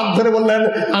রাদিয়াল্লাহু হাত ধরে বললেন,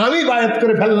 আমি বায়াত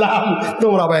করে ফেললাম,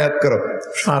 তোমরা বায়াত করো।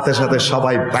 সাথে সাথে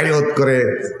সবাই বায়াত করে,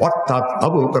 অর্থাৎ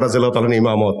আবু বকর রাদিয়াল্লাহু তাআলা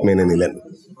ইমামত মেনে নিলেন,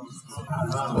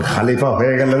 খলিফা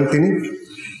হয়ে গেলেন তিনি।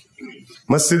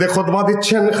 মসজিদে খুতবা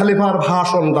দিচ্ছেন, খলিফার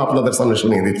ভাষণটা আপনাদের সামনে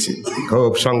শুনিয়ে দিচ্ছি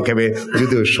খুব সংক্ষেপে,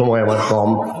 যদিও সময় আমার কম।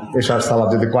 এশার সালাত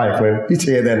যদি কয়েক মিনিট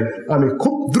পিছিয়ে দেন, আমি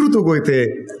খুব দ্রুত গতিতে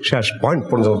শেষ পয়েন্ট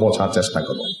পর্যন্ত পৌঁছার চেষ্টা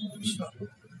করব।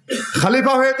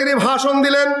 খলিফা হয়ে তিনি ভাষণ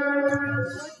দিলেন,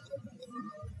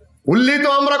 উল্লিত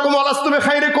আমরাকুম আলাস্তু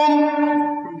বিখাইরিকুম,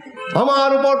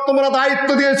 আমার উপর তোমরা দায়িত্ব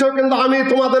দিয়েছো, কিন্তু আমি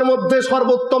তোমাদের মধ্যে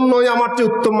সর্বোত্তম নই, আমার চেয়ে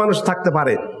উত্তম মানুষ থাকতে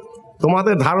পারে,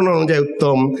 তোমাদের ধারণা অনুযায়ী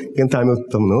উত্তম, কিন্তু আমি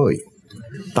উত্তম নই।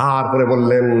 তারপরে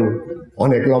বললেন,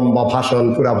 অনেক লম্বা ভাষণ,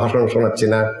 পুরা ভাষণ শোনাচ্ছি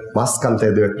না, মাঝখান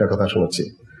থেকে দু একটা কথা শোনাচ্ছি।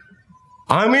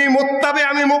 আমি মুত্তাবে,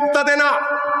 আমি মুক্তাদে না,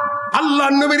 আল্লাহ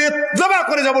নবীর ইত্তেবা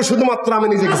করে যাব, শুধুমাত্র আমি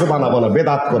নিজে কিছু বানাবো না,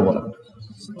 বেদাত করবো না।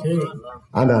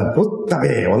 আনা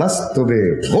মুত্তাবে ওয়ালাস্তুবে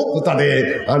মুক্তাদে,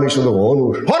 আমি শুধু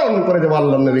অনুসরণ করে যাবো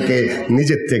আল্লাহ নবীকে,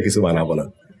 নিজের থেকে কিছু বানাবো না।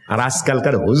 আর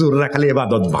আজকালকার হুজুররা খালি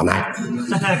ইবাদত বানায়,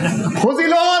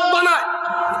 ফজিলত বানায়,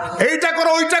 এইটা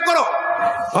করো ওইটা করো।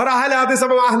 আর আহলে হাদিস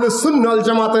এবং আহলে সুন্নাহ ওয়াল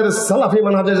জামাতের সালাফি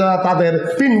মানহাজে যারা, তাদের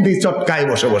পিন্ডি চটকায়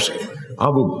বসে বসে।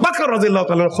 আবু বকর রাদিয়াল্লাহু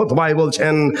তাআলা খুতবায়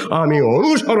বলছেন, আমি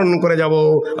অনুসরণ করে যাব,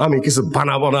 আমি কিছু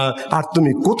বানাবো না। আর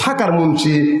তুমি কোথাকার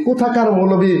মুন্সি, কোথাকার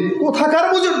মৌলবী, কোথাকার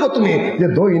বুজুর্গ তুমি, যে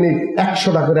দৈনিক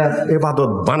 100টা করে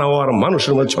ইবাদত বানাও আর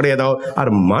মানুষের মধ্যে ছড়িয়ে দাও। আর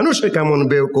মানুষে কেমন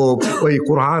বেওকুফ, ওই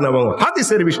কোরআন এবং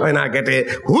হাদিসের বিষয় না ঘেটে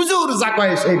হুজুর যা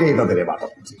কয় সেইটাই তাদের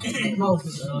ইবাদত।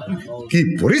 কি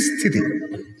পরিস্থিতি!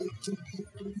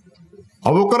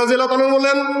 আবু বকর রাদিয়াল্লাহু তাআলা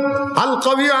বলেন, আল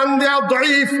কবি ইনদি আল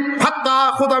দাঈফ হাত্তা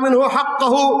আখুযা মিনহু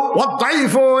হাক্কাহু ওয়াদ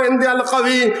দাঈফু ইনদি আল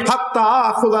কবি হাত্তা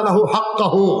আখুযা লাহু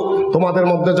হাক্কাহু। তোমাদের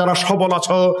মধ্যে যারা সবল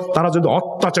আছো, তারা যদি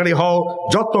অত্যাচারী হও,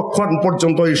 যতক্ষণ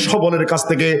পর্যন্ত ওই সবলের কাছ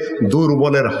থেকে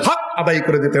দুর্বলের হক আদায়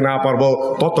করে দিতে না পারবো,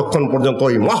 ততক্ষণ পর্যন্ত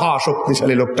ওই মহা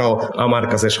শক্তিশালী লোকটাও আমার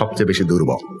কাছে সবচেয়ে বেশি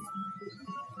দুর্বল।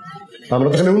 আমরা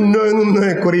তো খালি উন্নয়ন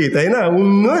উন্নয়ন করি, তাই না?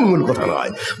 উন্নয়ন মূল কথা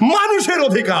নয়। মানুষের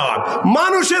অধিকার,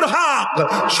 মানুষের হক,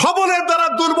 সবলের দ্বারা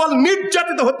দুর্বল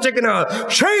নির্যাতিত হচ্ছে কিনা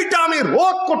সেইটা আমি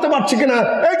রোধ করতে পারছি কিনা,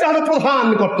 এইটা হলো প্রধান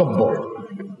কর্তব্য।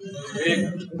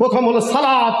 প্রথম হলো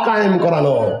সালাত কায়েম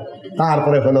করানো,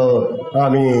 তারপরে হলো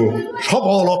আমি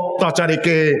সবল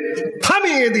অত্যাচারীকে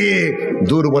থামিয়ে দিয়ে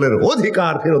দুর্বলের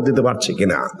অধিকার ফেরত দিতে পারছি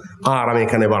কিনা। আর আমি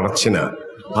এখানে বাড়াচ্ছি না।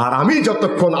 আর আমি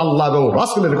যতক্ষণ আল্লাহ এবং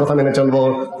রাসূলের কথা মেনে চলবো,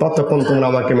 ততক্ষণ তোমরা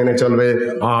আমাকে মেনে চলবে।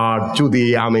 আর যদি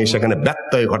আমি সেখানে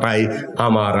ব্যত্যয় ঘটাই,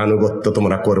 আমার আনুগত্য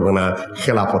তোমরা করবে না,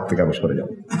 খেলাফত থেকে আমি সরে যাব।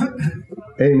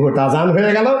 এই মুহূর্তে আজান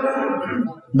হয়ে গেল,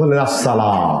 বলে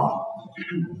আসসালাম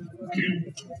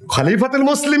খলিফাতুল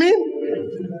মুসলিমিন।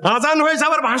 আজান হয়েছে,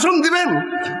 আবার ভাষণ দিবেন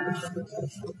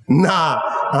না?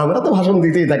 আমরা তো ভাষণ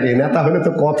দিতেই থাকি, নেতা হলে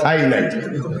তো কথাই নাই।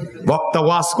 বক্তা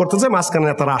ওয়াজ করতেছে, মাঝখানে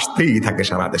নেতারা আসতেই থাকে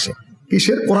সারা দেশে।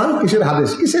 কিসের কোরআন, কিসের হাদিস,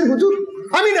 কিসের হুজুর?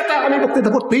 আমি নেতা, আমি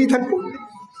বক্তৃতা করতেই থাকবো।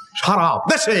 সারা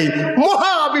দেশে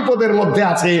মহা বিপদের মধ্যে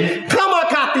আছে,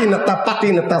 খামাখাতি নেতা, পাতি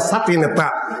নেতা, সাতি নেতা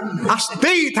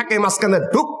আসতেই থাকে, মাঝখানে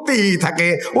ঢুকতেই থাকে।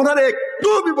 ওনারা একটু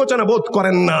বিবেচনা বোধ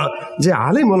করেন না যে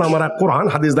আলেম ওলামারা কোরআন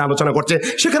হাদিস দিয়ে আলোচনা করছে,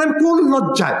 সেখানে আমি কোন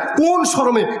লজ্জায়, কোন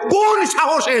শরমে, কোন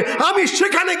সাহসে আমি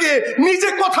সেখানে গিয়ে নিজে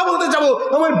কথা বলতে যাব?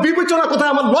 আমার বিবেচনা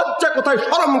কোথায়, আমার লজ্জা কোথায়,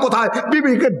 শরম কোথায়,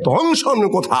 বিবেকের দংশন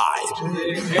কোথায়?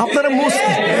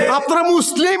 আপনারা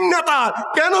মুসলিম নেতা,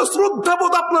 কেন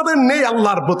শ্রদ্ধাবোধ আপনাদের নেই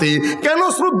আল্লাহর প্রতি? কেন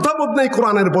শ্রদ্ধাবোধ নেই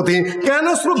কোরআনের প্রতি? কেন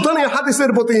শ্রদ্ধা নেই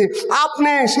হাদিসের প্রতি?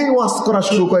 আপনি সেই ওয়াজ করা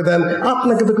শুরু করে দেন,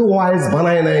 আপনাকে তো কেউ ওয়াইজ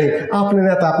বানায় নাই। আপনি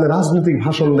নেতা, আপনি রাজনৈতিক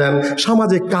ভাষণ দেন,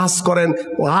 সামাজিক কাজ করেন,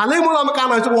 আলেম ওলামা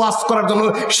কানা হয়েছে ওয়াজ করার জন্য,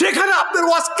 সেখানে আপনার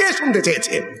ওয়াজ কে শুনতে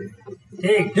চেয়েছে?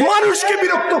 মানুষকে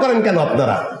বিরক্ত করেন কেন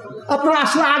আপনারা? আপনারা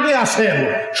আসলে আগে আসেন,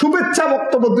 শুভেচ্ছা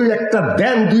বক্তব্য দুই একটা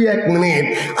দেন, 2-1 মিনিট।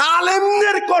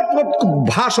 আলেমদের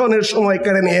ভাষণের সময়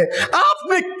কেড়ে নিয়ে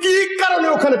আপনি কি কারণে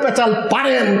ওখানে পেঁচাল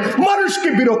পারেন, মানুষকে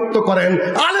বিরক্ত করেন,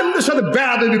 আলেমদের সাথে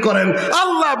বেয়াদবি করেন,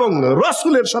 আল্লাহ এবং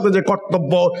রাসূলের সাথে যে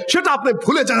কর্তব্য সেটা আপনি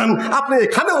ভুলে যান। আপনি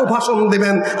এখানেও ভাষণ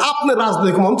দিবেন, আপনি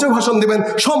রাজনৈতিক মঞ্চে ভাষণ দিবেন,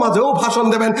 সমাজেও ভাষণ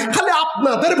দেবেন, খালি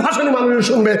আপনাদের ভাষণই মানুষ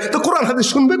শুনবে, তো কোরআন হাদিস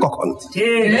শুনবে কখন?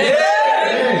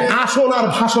 আসন আর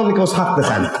ভাষণ কেউ ছাড়তে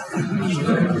চায় না।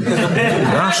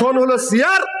 আসন হলো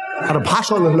চেয়ার আর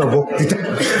ভাষণ হলো বক্তৃতা।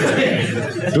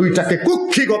 দুইটাকে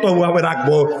কুক্ষিগত ভাবে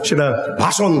রাখবো, সেটা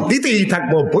ভাষণ দিতেই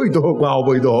থাকবো, বৈধ হোক বা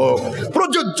অবৈধ হোক,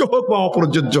 প্রযোজ্য হোক বা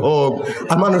অপ্রযোজ্য হোক।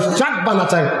 আর মানুষ চাক বা না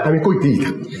চাক, আমি কইতেই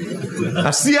থাকবো।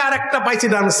 আর চেয়ার একটা পাইছি,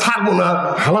 আমি ছাড়বো না,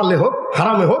 হালালে হোক,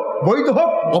 হারামে হোক, বৈধ হোক,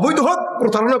 অবৈধ হোক,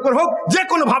 প্রতারণা করে হোক, যে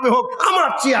কোনো ভাবে হোক, আমার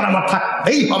চেয়ার আমার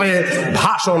থাকতেই হবে।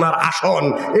 ভাষণ আর আসন,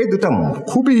 এই দুটা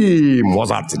খুবই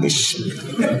মজার জিনিস।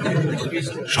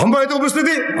 সম্মানিত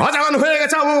উপস্থিতি, আজান হয়ে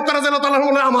গেছে, আবু বকর রাদিয়াল্লাহু তাআলা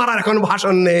বলেন, আমার আর এখন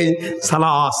ভাষণ নেই,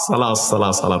 সালাত সালাত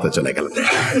সালাত সালাতে চলে গেলেন।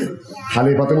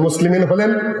 খলিফাতুল মুসলিমিন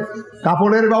হলেন,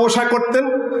 কাপড়ের ব্যবসা করতেন,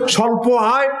 স্বল্প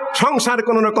আয়, সংসার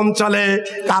কোন রকম চলে,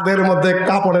 তাদের মধ্যে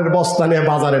কাপড়ের বস্তা নিয়ে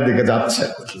বাজারের দিকে যাচ্ছে।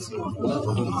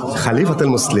 খলিফাতুল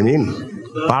মুসলিমিন,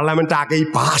 পার্লামেন্টে আগেই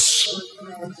পাস।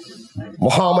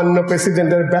 মহামান্য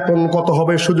প্রেসিডেন্টের বেতন কত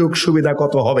হবে, সুযোগ সুবিধা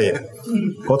কত হবে,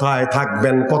 কোথায়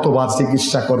থাকবেন, কতবার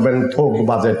চিকিৎসা করবেন, থোক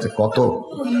বাজেট কত,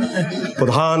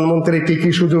 প্রধানমন্ত্রী কি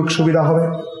কি সুযোগ সুবিধা হবে,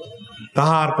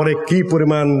 তারপরে কি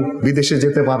পরিমাণ বিদেশে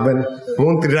যেতে পারবেন,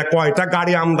 মন্ত্রীরা কয়টা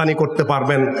গাড়ি আমদানি করতে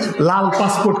পারবেন, লাল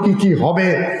পাসপোর্ট কি কি হবে,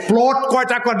 প্লট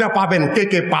কয়টা কয়টা পাবেন, কে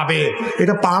কে পাবে,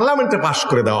 এটা পার্লামেন্টে পাশ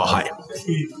করে দেওয়া হয়।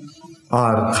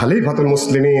 আর খলিফাতুল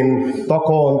মুসলিমিন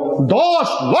তখন 10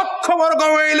 লক্ষ বর্গ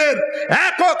মাইলের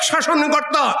একক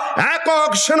শাসনকর্তা,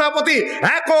 একক সেনাপতি,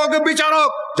 একক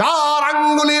বিচারক, যার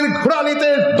আঙ্গুলির ঘোড়ালিতে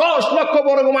 10 লক্ষ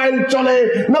বর্গ মাইল চলে।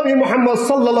 নবী মুহাম্মদ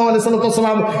সাল্লাল্লাহু আলাইহি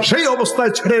ওয়াসাল্লাম সেই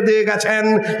অবস্থায় ছেড়ে দিয়ে গেছেন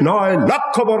 9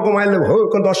 লক্ষ বর্গ মাইল,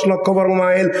 10 লক্ষ বর্গ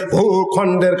মাইল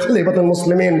ভূখণ্ডের খলিফাতুল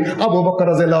মুসলিমিন আবু বকর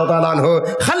রাদিয়াল্লাহু তাআলা আনহু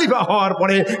খলিফা হওয়ার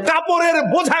পরে কাপড়ের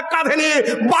বোঝা কাঁধে নিয়ে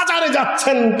বাজারে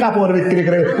যাচ্ছেন কাপড় বিক্রি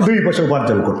করে 2 পয়সা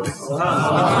উপার্জন করতে।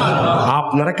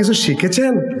 আপনারা কিছু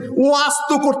শিখেছেন? ওয়াজ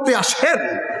তো করতে আসেন,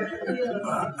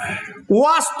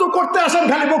 ওয়াজ তো করতে আসেন,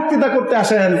 খালি বক্তৃতা করতে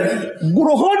আসেন,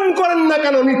 গ্রহণ করেন না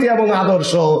কেন নীতি এবং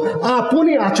আদর্শ?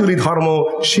 আপনি আচুরি ধর্ম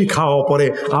শিখাও, পরে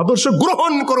আদর্শ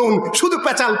গ্রহণ করুন, শুধু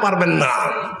পেঁচাল পারবেন না।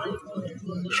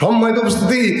 সম্মানিত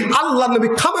উপস্থিতি, আল্লাহ নবী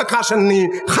খামাখা আসেননি,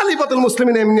 খলিফাতুল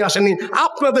মুসলিমিন এমনি আসেননি,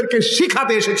 আপনাদেরকে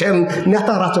শিখাতে এসেছেন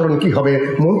নেতার আচরণ কি হবে,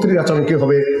 মন্ত্রীর আচরণ কি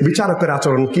হবে, বিচারকের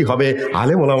আচরণ কি হবে,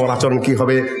 আলেম ওলামার আচরণ কি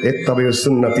হবে। ইত্তাবিউ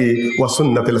সুন্নতি ওয়া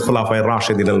সুন্নাতিল খুলাফায়ে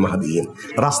রাশিদিনিল মাহদিয়িন।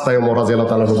 রাস্তায় ওমর রাদিয়াল্লাহু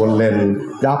তাআলা বললেন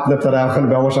যে আপনার তারা এখন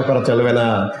ব্যবসা করা চলবে না,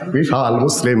 বিশাল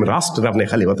মুসলিম রাষ্ট্রের আপনি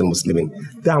খলিফাতুল মুসলিমিন,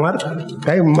 তে আমার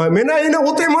মেনাই না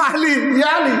ওতে মাহলি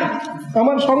ইয়ালি,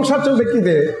 আমার সংসার চলবে কি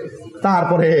দে।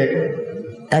 তারপরে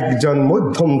একজন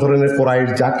মধ্যম ধরনের কোরাইশ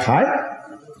যা খায়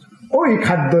ওই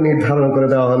খাদ্য নির্ধারণ করে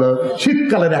দেওয়া হলো।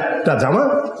 শীতকালের একটা জামা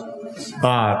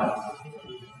আর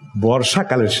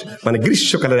বর্ষাকালের মানে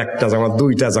গ্রীষ্মকালের একটা জামা,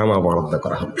 2টা জামা বরাদ্দ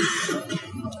করা হলো।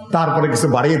 তারপরে কিছু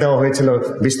বাড়িয়ে দেওয়া হয়েছিল,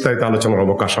 বিস্তারিত আলোচনার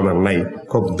অবকাশ আমার নাই,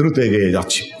 খুব দ্রুত এগিয়ে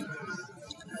যাচ্ছি।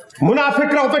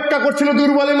 মুনাফিকরা অপেক্ষা করছিল,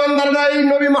 দুর্বল ইমানদাররা এই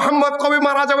নবী মুহাম্মদ কবে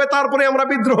মারা যাবে, তারপরে আমরা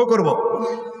বিদ্রোহ করব।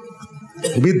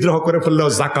 বিদ্রোহ করে ফেললেও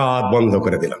যাকাত বন্ধ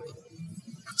করে দিলাম।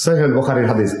 সহিহ বুখারীর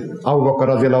হাদিস, আবু বকর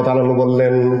রাদিয়াল্লাহু তাআলা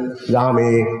বললেন যে আমি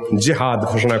জিহাদ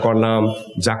ঘোষণা করলাম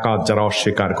যাকাত যারা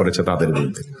অস্বীকার করেছে তাদের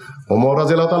বিরুদ্ধে। ওমর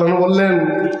রাদিয়াল্লাহু তাআলা বললেন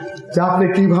যে আপনি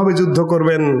কিভাবে যুদ্ধ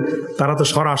করবেন, তারা তো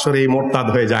সরাসরি মুরতাদ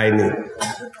হয়ে যায়নি।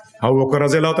 আবু বকর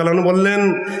রাদিয়াল্লাহু তাআলা বললেন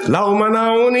লাউ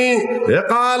মানাউনি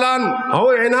ইকালান আও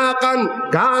ইনাকান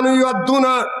কানু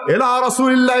ইয়াদুনা ইলা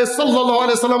রাসূলিল্লাহি সাল্লাল্লাহু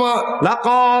আলাইহি ওয়াসাল্লাম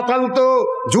লাকাতালতু,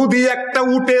 যদি একটা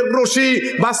উটের রশি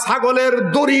বা ছাগলের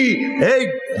দড়ি, এই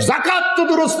যাকাত তো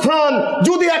দূরস্থান,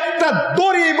 যদি একটা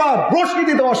দড়ি বা রশি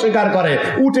দিতে অস্বীকার করে,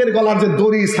 উটের গলার যে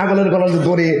দড়ি, ছাগলের গলার যে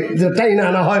দড়ি যে টাইনা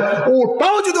আনা হয়,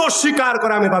 ওটাও যদি অস্বীকার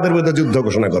করে আমি তাদের বিরুদ্ধে যুদ্ধ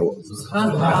ঘোষণা করব।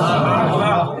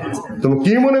 তুমি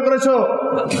কি মনে করেছো?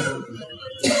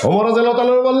 ওমর রাদিয়াল্লাহু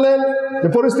তাআলা বললেন যে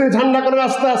পরিস্থিতি ঠান্ডা করে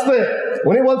আস্তে আস্তে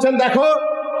উনি বলছেন দেখো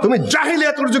তুমি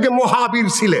জাহিলিয়াতের যুগে মহাবীর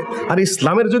ছিলে, আর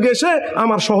ইসলামের যুগে এসে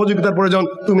আমার সহযোগিতার প্রয়োজন,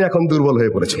 তুমি এখন দুর্বল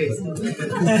হয়ে পড়েছো।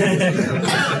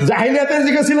 জাহিলিয়াতের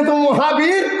যুগে ছিল তুমি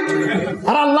মহাবীর,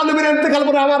 আর আল্লাহ নবীর ইন্তেকাল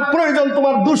পরে আমার প্রয়োজন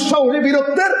তোমার দুঃসাহসী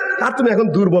বীরত্বের, আর তুমি এখন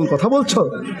দুর্বল কথা বলছো।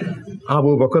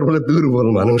 আবু বকর বলে দুর্বল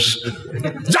মানুষ,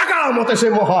 জাগার মতে সে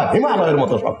মহা হিমালয়ের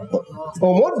মতো শক্ত,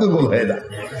 ওমর দুর্বল হয়ে যায়।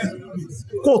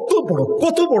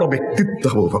 কত বড় ব্যক্তিত্ব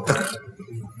আবু বকর।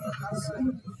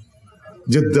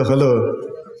 যুদ্ধ হলো,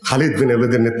 খালিদ বিন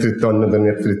ওলীদের নেতৃত্বে, অন্যদের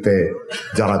নেতৃত্বে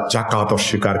যারা যাকাত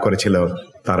অস্বীকার করেছিল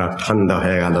তারা ঠান্ডা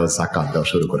হয়ে গেল, যাকাত দেওয়া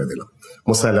শুরু করে দিল।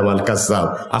 মুসাইলামা আল কাযযাব,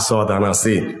 আসওয়াদ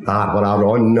আনাসি, তারপর আরো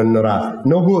অন্যান্যরা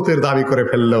নবুয়তের দাবি করে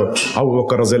ফেললো। আবু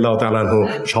বকর রাদিয়াল্লাহু তাআলা আনহু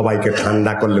সবাইকে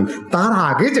ঠান্ডা করলেন। তার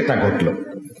আগে যেটা ঘটলো,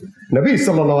 নবী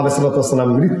সাল্লাল্লাহু আলাইহি ওয়াসাল্লাম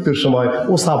মৃত্যুর সময়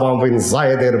ওসামা বিন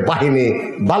যায়েদের বাহিনী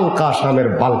বালকা, শামের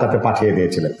বালকাতে পাঠিয়ে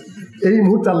দিয়েছিলেন। এই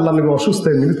মুহূর্তে আল্লাহ নবী অসুস্থ,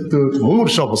 মৃত্যু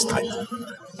মুমূর্ষ অবস্থায়।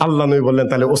 আল্লাহ নবী বললেন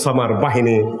তাহলে ওসামার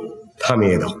বাহিনী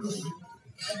থামিয়ে দাও।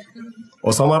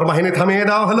 ওসামার বাহিনী থামিয়ে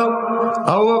দেওয়া হলো।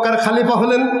 আবু বকর খলিফা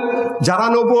হলেন। যারা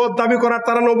নবুয়ত দাবি করার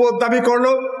তারা নবুয়ত দাবি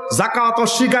করলো, যাকাত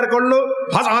অস্বীকার করলো,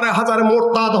 হাজারে হাজারে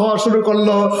মুরতাদ হওয়া শুরু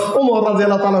করলো। ওমর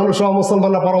রাদিয়াল্লাহু তাআলা সহ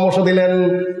মুসলমানরা পরামর্শ দিলেন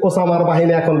ওসামার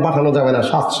বাহিনী এখন পাঠানো যাবে না,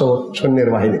 700 সৈন্যের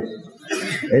বাহিনী।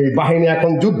 এই বাহিনী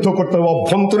এখন যুদ্ধ করতে হবে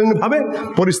অভ্যন্তরীণ ভাবে,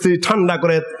 পরিস্থিতি ঠান্ডা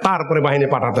করে তারপরে বাহিনী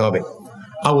পাঠাতে হবে।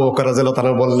 আবু বকর রাদিয়াল্লাহু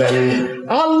তাআলা বললেন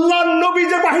আল্লাহর নবী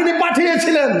যে বাহিনী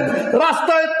পাঠিয়েছিলেন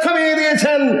রাস্তায় থামিয়ে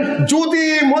দিয়েছেন, যদি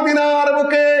মদিনার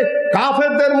বুকে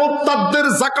কাফেরদের, মুরতাদদের,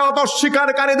 যাকাত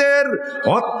অস্বীকারীদের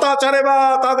অত্যাচারে বা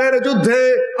তাদের যুদ্ধে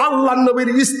আল্লাহর নবীর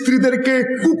স্ত্রীদেরকে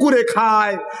কুকুরে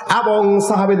খায় এবং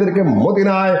সাহাবীদেরকে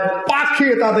মদিনায়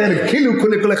পাঠিয়ে তাদের খিলু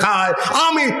খুলে খুলে খায়,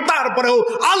 আমি তারপরেও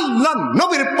আল্লাহর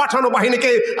নবীর পাঠানো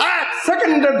বাহিনীকে 1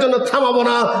 সেকেন্ডের জন্য থামাবো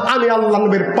না, আমি আল্লাহর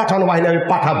নবীর পাঠানো বাহিনী আমি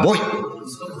পাঠাবই।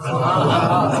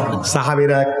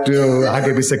 সাহাবীরা একটু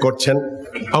আগে পিছে করছেন।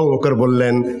 আবু বকর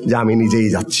বললেন যে আমি নিজেই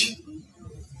যাচ্ছি।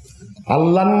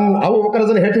 আল্লাহ আবু বকর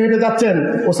যখন হেঁটে হেঁটে যাচ্ছেন,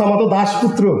 ওসামা তো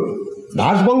দাসপুত্র,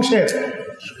 দাস বংশের,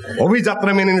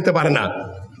 অভিযাত্রা মেনে নিতে পারে না।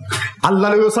 আল্লাহ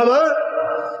নবী, ওসামা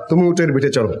তুমি উটের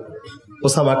পিঠে চড়ো।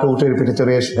 ওসামাকে উটের পিঠে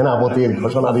চড়ে সেনাপতির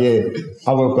ঘোষণা দিয়ে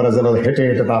আবু বকর যেন হেঁটে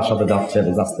হেঁটে তার সাথে যাচ্ছেন,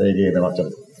 রাস্তায় এগিয়ে দেওয়ার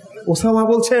জন্য। ওসামা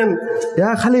বলছেন,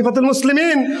 ইয়া খলিফাতুল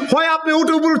মুসলিমিন, হয় আপনি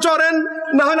উঠে উপর চড়েন,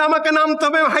 না হলে আমাকে নামতে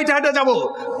হবে, হাইটে হাইটে যাবো।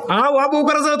 আবু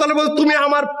বকর তাহলে বল, তুমি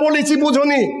আমার পলিসি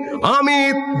বুঝোনি, আমি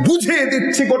বুঝিয়ে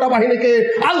দিচ্ছি গোটা বাহিনীকে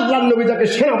আল্লাহর নবী যাকে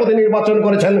সেনাপতি নির্বাচন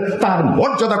করেছেন তার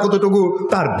মর্যাদা কতটুকু,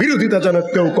 তার বিরোধিতা যেন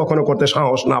কেউ কখনো করতে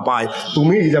সাহস না পায়।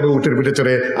 তুমিই যাবে উটের পিঠে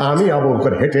চড়ে, আমি আবু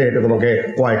বকর হেঁটে হেঁটে তোমাকে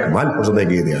কয়েক মাইল পর্যন্ত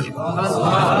এগিয়ে দিয়ে আসবো।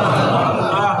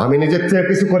 আমি নিজের থেকে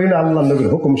কিছু করি না, আল্লাহর নবীর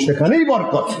হুকুম সেখানেই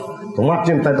বরকত, তোমার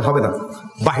চিন্তায় তো হবে না।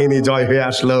 বাহিনী জয় হয়ে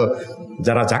আসলো,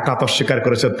 যারা জাকাত অস্বীকার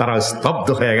করেছে তারা স্তব্ধ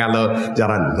হয়ে গেল,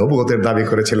 যারা নবুয়তের দাবি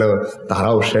করেছিল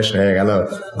তারাও শেষ হয়ে গেল।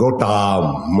 গোটা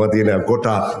মদিনা,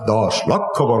 গোটা 10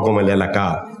 লক্ষ বর্গমাইল এলাকা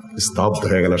স্তব্ধ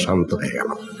হয়ে গেল, শান্ত হয়ে গেল।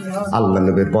 আল্লাহ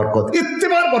নবীর বরকত,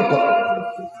 ইত্তেবার বরকত।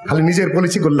 খালি নিজের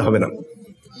পলিসি করলে হবে না।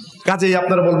 কাজেই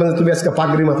আপনারা বলবেন, তুমি আজকে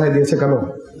পাগড়ি মাথায় দিয়েছে কেন?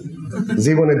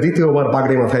 জীবনে দ্বিতীয়বার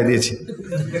পাগড়ি মাথায় দিয়েছি।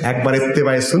 একবার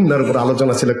ইত্তেবায়ে সুন্নাহর উপর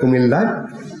আলোচনা ছিল কুমিল্লায়,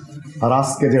 আর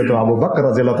আজকে যেহেতু আবু বকর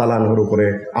রাদিয়াল্লাহু তাআলা আনহুর উপরে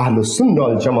আহলুস সুন্নাহ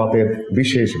ওয়াল জামাতের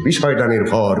বিশেষ বিষয়টা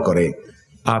নির্ভর করে,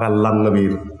 আর আল্লাহর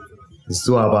নবীর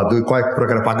জুয়াবা কয়েক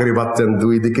প্রকার পাগড়ি বাঁধতেন,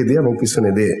 দুই দিকে দিয়ে এবং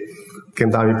পিছনে দিয়ে।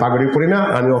 কিন্তু আমি পাগড়ি পরি না,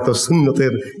 আমি অত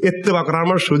সুন্নতের ইত্তেবা করার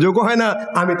আমার সুযোগও হয় না,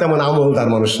 আমি তেমন আমলদার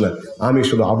মানুষ না। আমি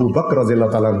শুধু আবু বকর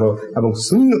রাদিয়াল্লাহু তাআলা আনহু এবং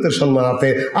সুন্নতের সম্মানার্থে,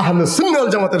 আহলুস সুন্নাহ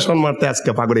ওয়াল জামাতের সম্মানার্থে আজকে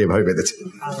পাগড়ি এভাবে বেঁধেছি।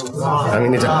 আমি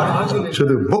নিজে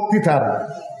শুধু বক্তৃতার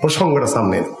প্রসঙ্গটা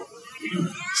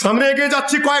সামনে এগিয়ে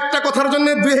যাচ্ছি কয়েকটা কথার জন্য।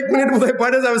 2-1 মিনিট বোধহয়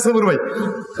পড়ে যাবে সবুর ভাই,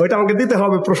 ওইটা আমাকে দিতে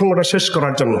হবে প্রসঙ্গটা শেষ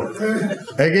করার জন্য।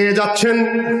 এগিয়ে যাচ্ছেন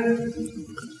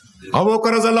আবু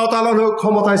বকর রাদিয়াল্লাহু তাআলা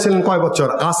ক্ষমতায় ছিলেন কয় বছর?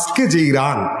 আজকে যে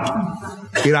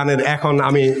ইরানের, এখন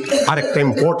আমি আরেকটা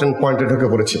ইম্পর্টেন্ট পয়েন্টে ঢুকে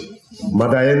পড়েছি।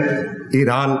 মাদায়েন,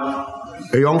 ইরান,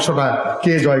 এই অংশটা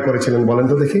কে জয় করেছিলেন বলেন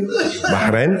তো দেখি?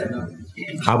 বাহরাইন।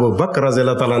 আবু বকর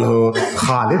রাদিয়াল্লাহু তাআলা আনহু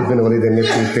খালিদ বিন ওয়ালিদের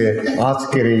নেতৃত্বে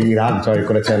আজকের এই ইরাক জয়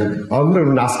করেছেন। আমর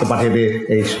আজকে পাঠিয়ে দিয়ে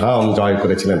এই শাম জয়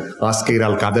করেছিলেন। আজকে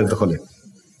ইরান কাদের দখলে?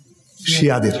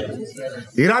 শিয়াদের।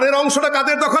 ইরানের অংশটা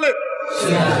কাদের দখলে?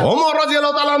 ওমর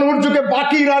রাদিয়াল্লাহু তাআলা আনহুর যুগে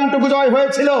বাকি ইরানটুকু জয়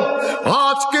হয়েছিল।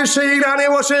 আজকে সেই ইরানে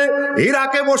বসে,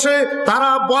 ইরাকে বসে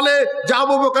তারা বলে যে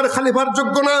আবু বকর খলিফার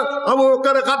যোগ্য না, আবু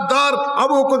বকর গাদ্দার,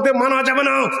 আবু বকরকে মানা যাবে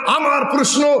না। আমার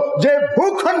প্রশ্ন, যে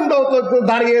ভূখণ্ড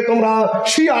দাঁড়িয়ে তোমরা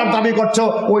শিয়ার দাবি করছো,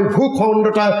 ওই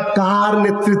ভূখণ্ডটা কার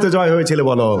নেতৃত্বে জয় হয়েছিল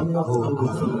বলো?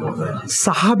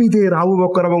 সাহাবীদের, আবু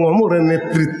বকর এবং ওমরের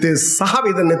নেতৃত্বে,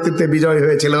 সাহাবীদের নেতৃত্বে বিজয়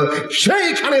হয়েছিল।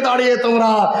 সেইখানে দাঁড়িয়ে তোমরা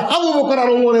আবু বকর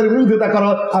আর ওমরের বিরুদ্ধে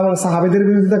করো এবং সাহাবীদের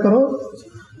বিরোধিতা করো।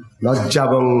 লজ্জা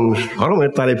এবং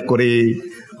শরমের তারিফ করে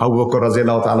আবু বকর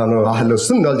রাদিয়াল্লাহু তাআলা আহলুস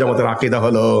সুন্নাহ ওয়াল জামাতের আকীদা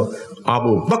হলো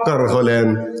আবু বকর হলেন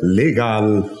লিগ্যাল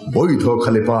বৈধ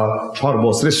খলিফা,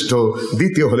 সর্বশ্রেষ্ঠ।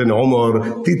 দ্বিতীয় হলেন ওমর,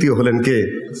 তৃতীয় হলেন কে?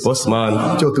 ওসমান,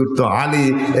 চতুর্থ আলী।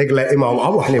 এগুলা ইমাম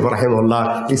আবু হানিফা রাহিমাহুল্লাহ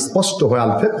স্পষ্ট হয়ে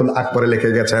আল ফিকহুল আকবরে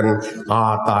লিখে গেছেন।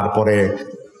 আর তারপরে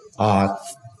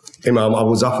ইমাম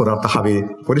আবু জাফর আত-তাহাবী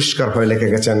পরিষ্কার হয়ে লিখে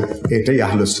গেছেন, এটাই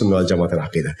আহলুস সুন্নাহ ওয়াল জামাতের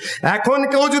আকীদা। এখন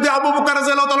কেউ যদি আবু বকর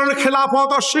রাদিয়াল্লাহু তাআলার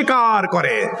খেলাফত অস্বীকার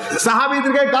করে,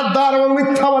 সাহাবীদেরকে গাদ্দার এবং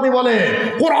মিথ্যাবাদী বলে,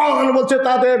 কোরআন বলছে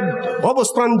তাদের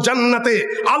অবস্থান জান্নাতে।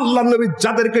 আল্লাহর নবী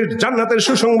যাদেরকে জান্নাতের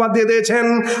সুসংবাদ দিয়ে দিয়েছেন।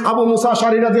 আবু মুসা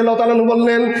আশআরী রাদিয়াল্লাহু তাআলা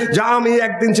বললেন যে আমি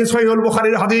একদিন, সহিহুল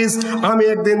বুখারীর হাদিস, আমি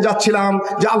একদিন যাচ্ছিলাম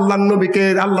যে আল্লাহর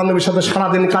নবীর সাথে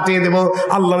সারাদিন কাটিয়ে দেব,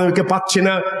 আল্লাহর নবীকে পাচ্ছি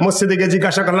না। মসজিদে গিয়ে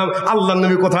জিজ্ঞাসা করলাম আল্লাহর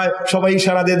নবী কোথায়? সবাই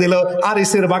ইশারা দিয়ে দিল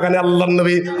আরিসের বাগানে আল্লাহর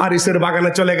নবী। আরিসের বাগানে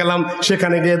চলে গেলাম,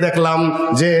 সেখানে গিয়ে দেখলাম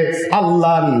যে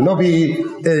আল্লাহর নবী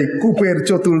এই কূপের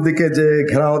চতুর্দিকে যে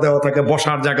ঘেরাও দেওয়া থাকে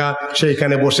বসার জায়গা,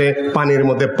 সেইখানে বসে পানির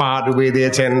মধ্যে পা ডুবিয়ে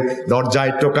দিয়েছেন।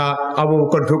 দরজায় টোকা, আবু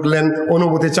বকর ঢুকলেন,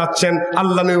 অনুমতি চাচ্ছেন।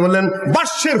 আল্লাহর নবী বললেন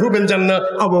বাশশির হুবিল জান্নাহ,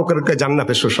 আবু বকরকে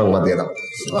জান্নাতের সুসংবাদ দিয়ে দাও।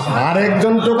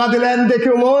 আরেকজন টোকা দিলেন, দেখি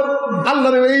ওমর,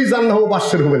 আল্লাহর নবী এই জান্নাহ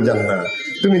বাশশির হুবিল জান্নাহ,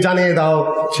 তুমি জানিয়ে দাও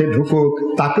সে ঢুকুক,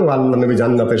 তাকেও আল্লাহ নবী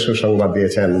জান্নাতের সুসংবাদ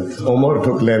দিয়েছেন। ওমর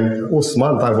ঢুকলেন,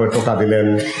 ওসমান তারপরে টোকা দিলেন,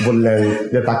 বললেন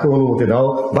যে তাকে অনুমতি দাও,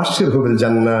 বাশশির হুবিল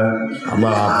জান্নাহ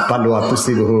আমা বালুয়া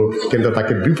তুসিবহু, কিন্তু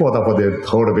তাকে বিপদ আপদে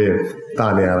ধরবে, তা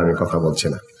নিয়ে আর আমি কথা বলছি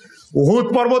না। উহুদ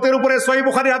পর্বতের উপরে, সহিহ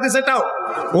বুখারী হাদিস এটাও,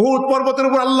 উহুদ পর্বতের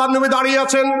উপর আল্লাহর নবী দাঁড়িয়ে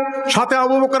আছেন, সাথে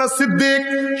আবু বকর সিদ্দিক,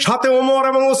 সাথে ওমর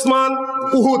এবং ওসমান।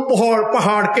 উহুদ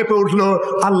পাহাড় কেঁপে উঠলো।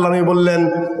 আল্লাহ নবী বললেন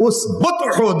উসবুত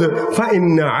উহুদ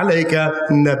ফাইন্না আলাইকা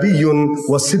নাবিয়্যুন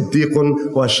ওয়া সিদ্দিকুন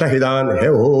ওয়া শাহিদান, হে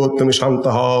উহুদ তুমি শান্ত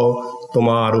হও,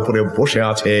 তোমার উপরে বসে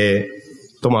আছে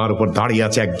তোমার উপর দাঁড়িয়ে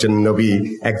আছে একজন নবী,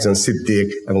 একজন সিদ্দিক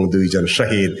এবং দুইজন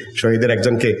শহীদ। শহীদের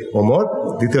একজনকে ওমর,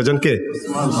 দ্বিতীয়জনকে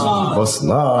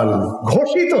ওসমান।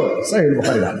 ঘোষিত সহিহ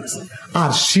বুখারীর হাদিস।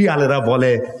 আর শিয়ালেরা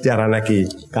বলে যারা নাকি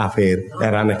কাফের,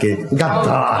 এরা নাকি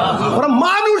গাদ্দার, ওরা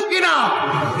মানুষ কিনা,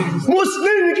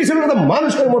 মুসলিম কিছু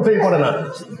মানুষের মধ্যেই পড়ে না।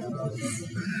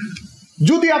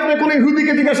 যদি আপনি কোন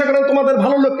ইহুদিকে জিজ্ঞাসা করেন তোমাদের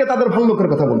ভালো লোককে, তাদের ভালো লোকের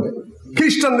কথা বলবে।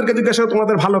 খ্রিস্টানদেরকে জিজ্ঞাসা করেন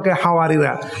তোমাদের ভালোকে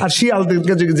হাওয়ারিরা, আর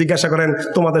শিয়ালদেরকে যদি জিজ্ঞাসা করেন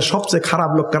তোমাদের সবচেয়ে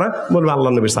খারাপ লোক কারা, বলবে আল্লাহ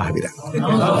নবীর সাহাবীরা।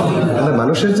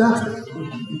 মানুষের যা।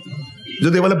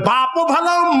 যদি বলে বাপও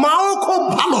ভালো, মাও খুব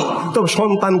ভালো, তো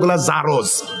সন্তানগুলা জারজ।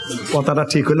 কথাটা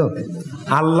ঠিক হলো?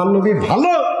 আল্লাহ নবী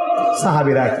ভালো,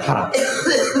 সাহাবীরা খারাপ।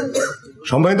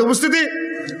 সম্মানিত উপস্থিতি,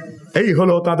 এই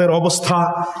হলো তাদের অবস্থা।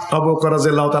 আবু বকর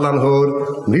রাদিয়াল্লাহু তাআলা আনহুর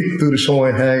মৃত্যুর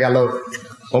সময় হয়ে গেল।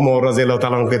 ওমর রাদিয়াল্লাহু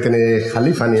তাআলা আনহুকে তিনি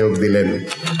খলিফা নিয়োগ দিলেন।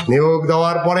 নিয়োগ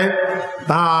দেওয়ার পরে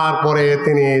তারপরে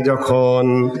তিনি যখন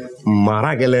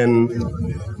মারা গেলেন,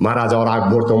 মারা যাওয়ার আগ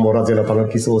মুহূর্ত ওমর রাদিয়াল্লাহু তাআলা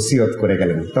কিছু ওসিয়ত করে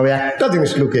গেলেন। তবে একটা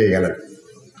জিনিস লুকিয়ে গেলেন,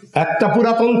 একটা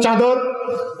পুরাতন চাদর,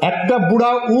 একটা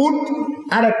বুড়া উট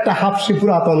আর একটা হাফসি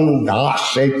পুরাতন দাস,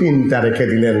 এই তিনটা রেখে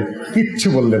দিলেন, কিচ্ছু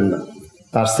বললেন না।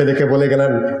 তার ছেলেকে বলে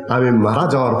গেলেন আমি মারা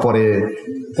যাওয়ার পরে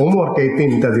ওমরকে এই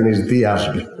তিনটা জিনিস দিয়ে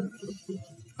আসবে,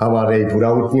 আমার এই বুড়া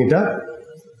উটনিটা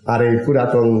আর এই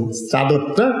পুরাতন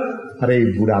চাদরটা আর এই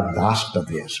বুড়া দাসটা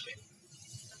দিয়ে আসবে।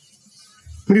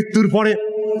 মৃত্যুর পরে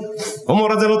ওমর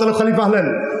রাদিয়াল্লাহু তাআলা খলিফা হলেন।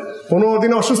 15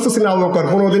 দিন অসুস্থ ছিলেন আবু বকর।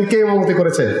 15 দিন কে ইমামতি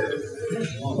করেছে?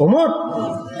 ওমর।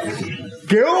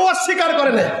 কেউ অস্বীকার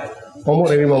করে না।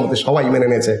 ওমরের ইমামতি সবাই মেনে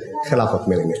নিয়েছে, খেলাফত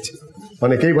মেনে নিয়েছে।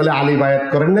 অনেকেই বলে আলী বায়াত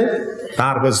করেন নাই,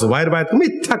 তারপর জুবাইর বায়াত।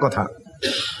 মিথ্যা কথা।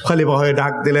 খলিফা হয়ে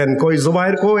ডাক দিলেন, কই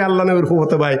জুবাইর, কই আল্লাহ নবীর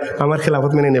ফুফাতো ভাই, আমার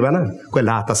খেলাফত মেনে নেবে না? কই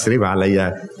লা তাসরিবা আলাইয়া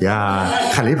ইয়া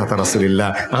খলিফাত রাসূলুল্লাহ,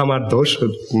 আমার দোষ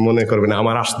মনে করবে না,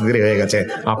 আমার আসতে দেরি হয়ে গেছে,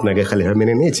 আপনাকে খলিফা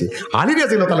মেনে নিয়েছি। আলী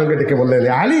রাদিয়াল্লাহু তাআলা ডেকে বললেন,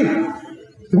 আলী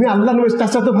তুমি আল্লাহ নবীর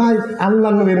চাচাতো ভাই, আল্লাহ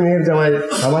নবীর মেয়ের জামাই,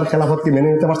 আমার খেলাফত কি মেনে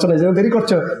নিতে পারছো না, এই জন্য দেরি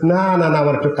করছো? না না না,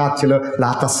 আমার একটু কাজ ছিল,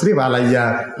 লা তাসরিবা আলাইয়া,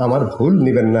 আমার ভুল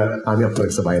নিবেন না, আমি আপনার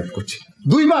কাছে বায়াত করছি।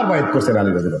 2 বার বায়াত করছেন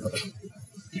আলী রাদিয়াল্লাহু তাআলা।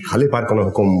 খলিফার কোনো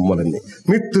হুকুম বলেননি।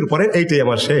 মৃত্যুর পরে এইটাই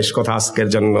আমার শেষ কথা। আজকের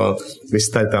জন্য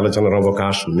বিস্তারিত আলোচনার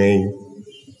অবকাশ নেই।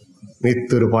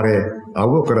 মৃত্যুর পরে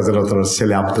আবু বকর রাদিয়াল্লাহু তাআলার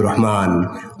ছেলে আব্দুর রহমান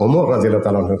ওমর রাদিয়াল্লাহু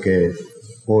তাআলাকে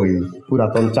ওই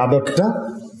পুরাতন চাদরটা,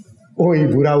 ওই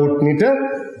বুড়া উটনিটা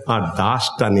আর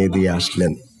দাসটা নিয়ে দিয়ে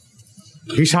আসলেন।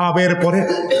 হিসাবের পরে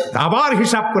আবার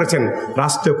হিসাব করেছেন,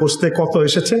 রাষ্ট্রীয় কোষে কত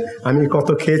এসেছে, আমি কত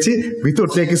খেয়েছি, ভিতর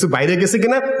থেকে কিছু বাইরে গেছে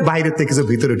কিনা, বাইরে থেকে কিছু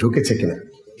ভিতরে ঢুকেছে কিনা,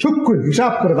 সূক্ষ্ম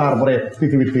হিসাব করে তারপরে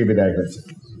পৃথিবীর থেকে বিদায় করেছে।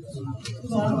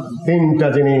 3টা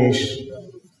জিনিস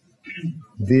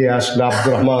দিয়ে আসলে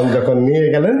আব্দুর রহমান যখন নিয়ে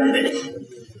গেলেন,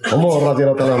 ওমর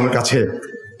রাদিয়াল্লাহু তাআলার কাছে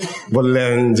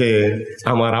বললেন যে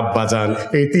আমার আব্বা জান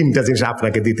এই 3টা জিনিস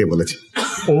আপনাকে দিতে বলেছে।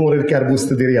 ওমরের কি আর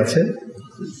বুঝতে দেরি আছে?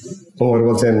 ওমর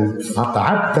বলছেন,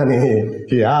 আতাআতানি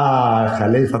ইয়া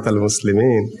খলিফাতুল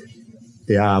মুসলিমিন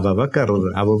ইয়া আবু বকর,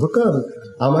 আবু বকর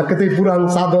আমাকে তো এই পুরান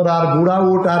চাদর আর বুড়া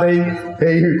উট আর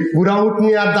এই বুড়া উট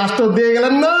নিয়ে আর দাসটা দিয়ে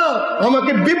গেলেন না,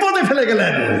 আমাকে বিপদে ফেলে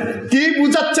গেলেন। কি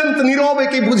বুঝাচ্ছেন? নীরবে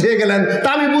কি বুঝিয়ে গেলেন। তা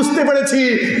আমি বুঝতে পেরেছি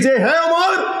যে হ্যাঁ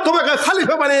ওমর, তোমাকে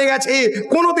খলিফা বানিয়ে গেছি,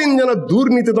 কোনোদিন যেন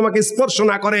দুর্নীতি তোমাকে স্পর্শ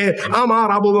না করে। আমার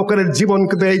আবু বকরের জীবন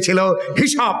কিন্তু এই ছিল,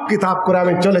 হিসাব কিতাব করে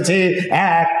আমি চলেছি,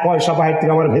 1 পয়সা বাইরে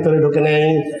থেকে আমার ভেতরে ঢোকে নেই।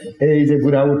 এই যে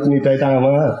বুড়া উটনিটা এটা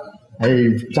আমার, এই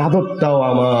চাদরটাও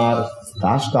আমার,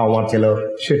 দাসটাও আমার ছিল,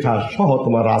 সেটা সহ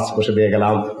তোমার রাজকোষে দিয়ে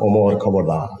গেলাম। ওমর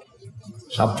খবরদার,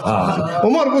 সাবধান।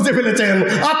 ওমর বুঝে ফেলেছেন,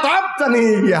 আতাআতানি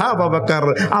ইয়া আবু বকর,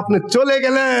 আপনি চলে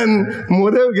গেলেন,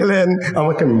 মরেও গেলেন,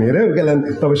 আমাকে মেরেও গেলেন,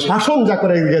 তবে শাসন যা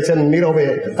করে গেছেন নীরবে,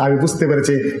 তা আমি বুঝতে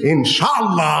পেরেছি।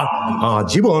 ইনশাআল্লাহ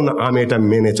জীবন আমি এটা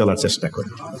মেনে চলার চেষ্টা করি।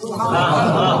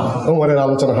 ওমরের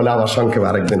আলোচনা হলে আবার সংক্ষেপে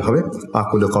আরেকদিন হবে।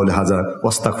 আকুলু কাউলি হাযা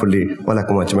ওয়াস্তাগফিরুল্লাহ ওয়া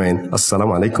লাকুম আজমাইন।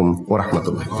 আসসালামু আলাইকুম ওয়া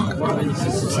রাহমাতুল্লাহ।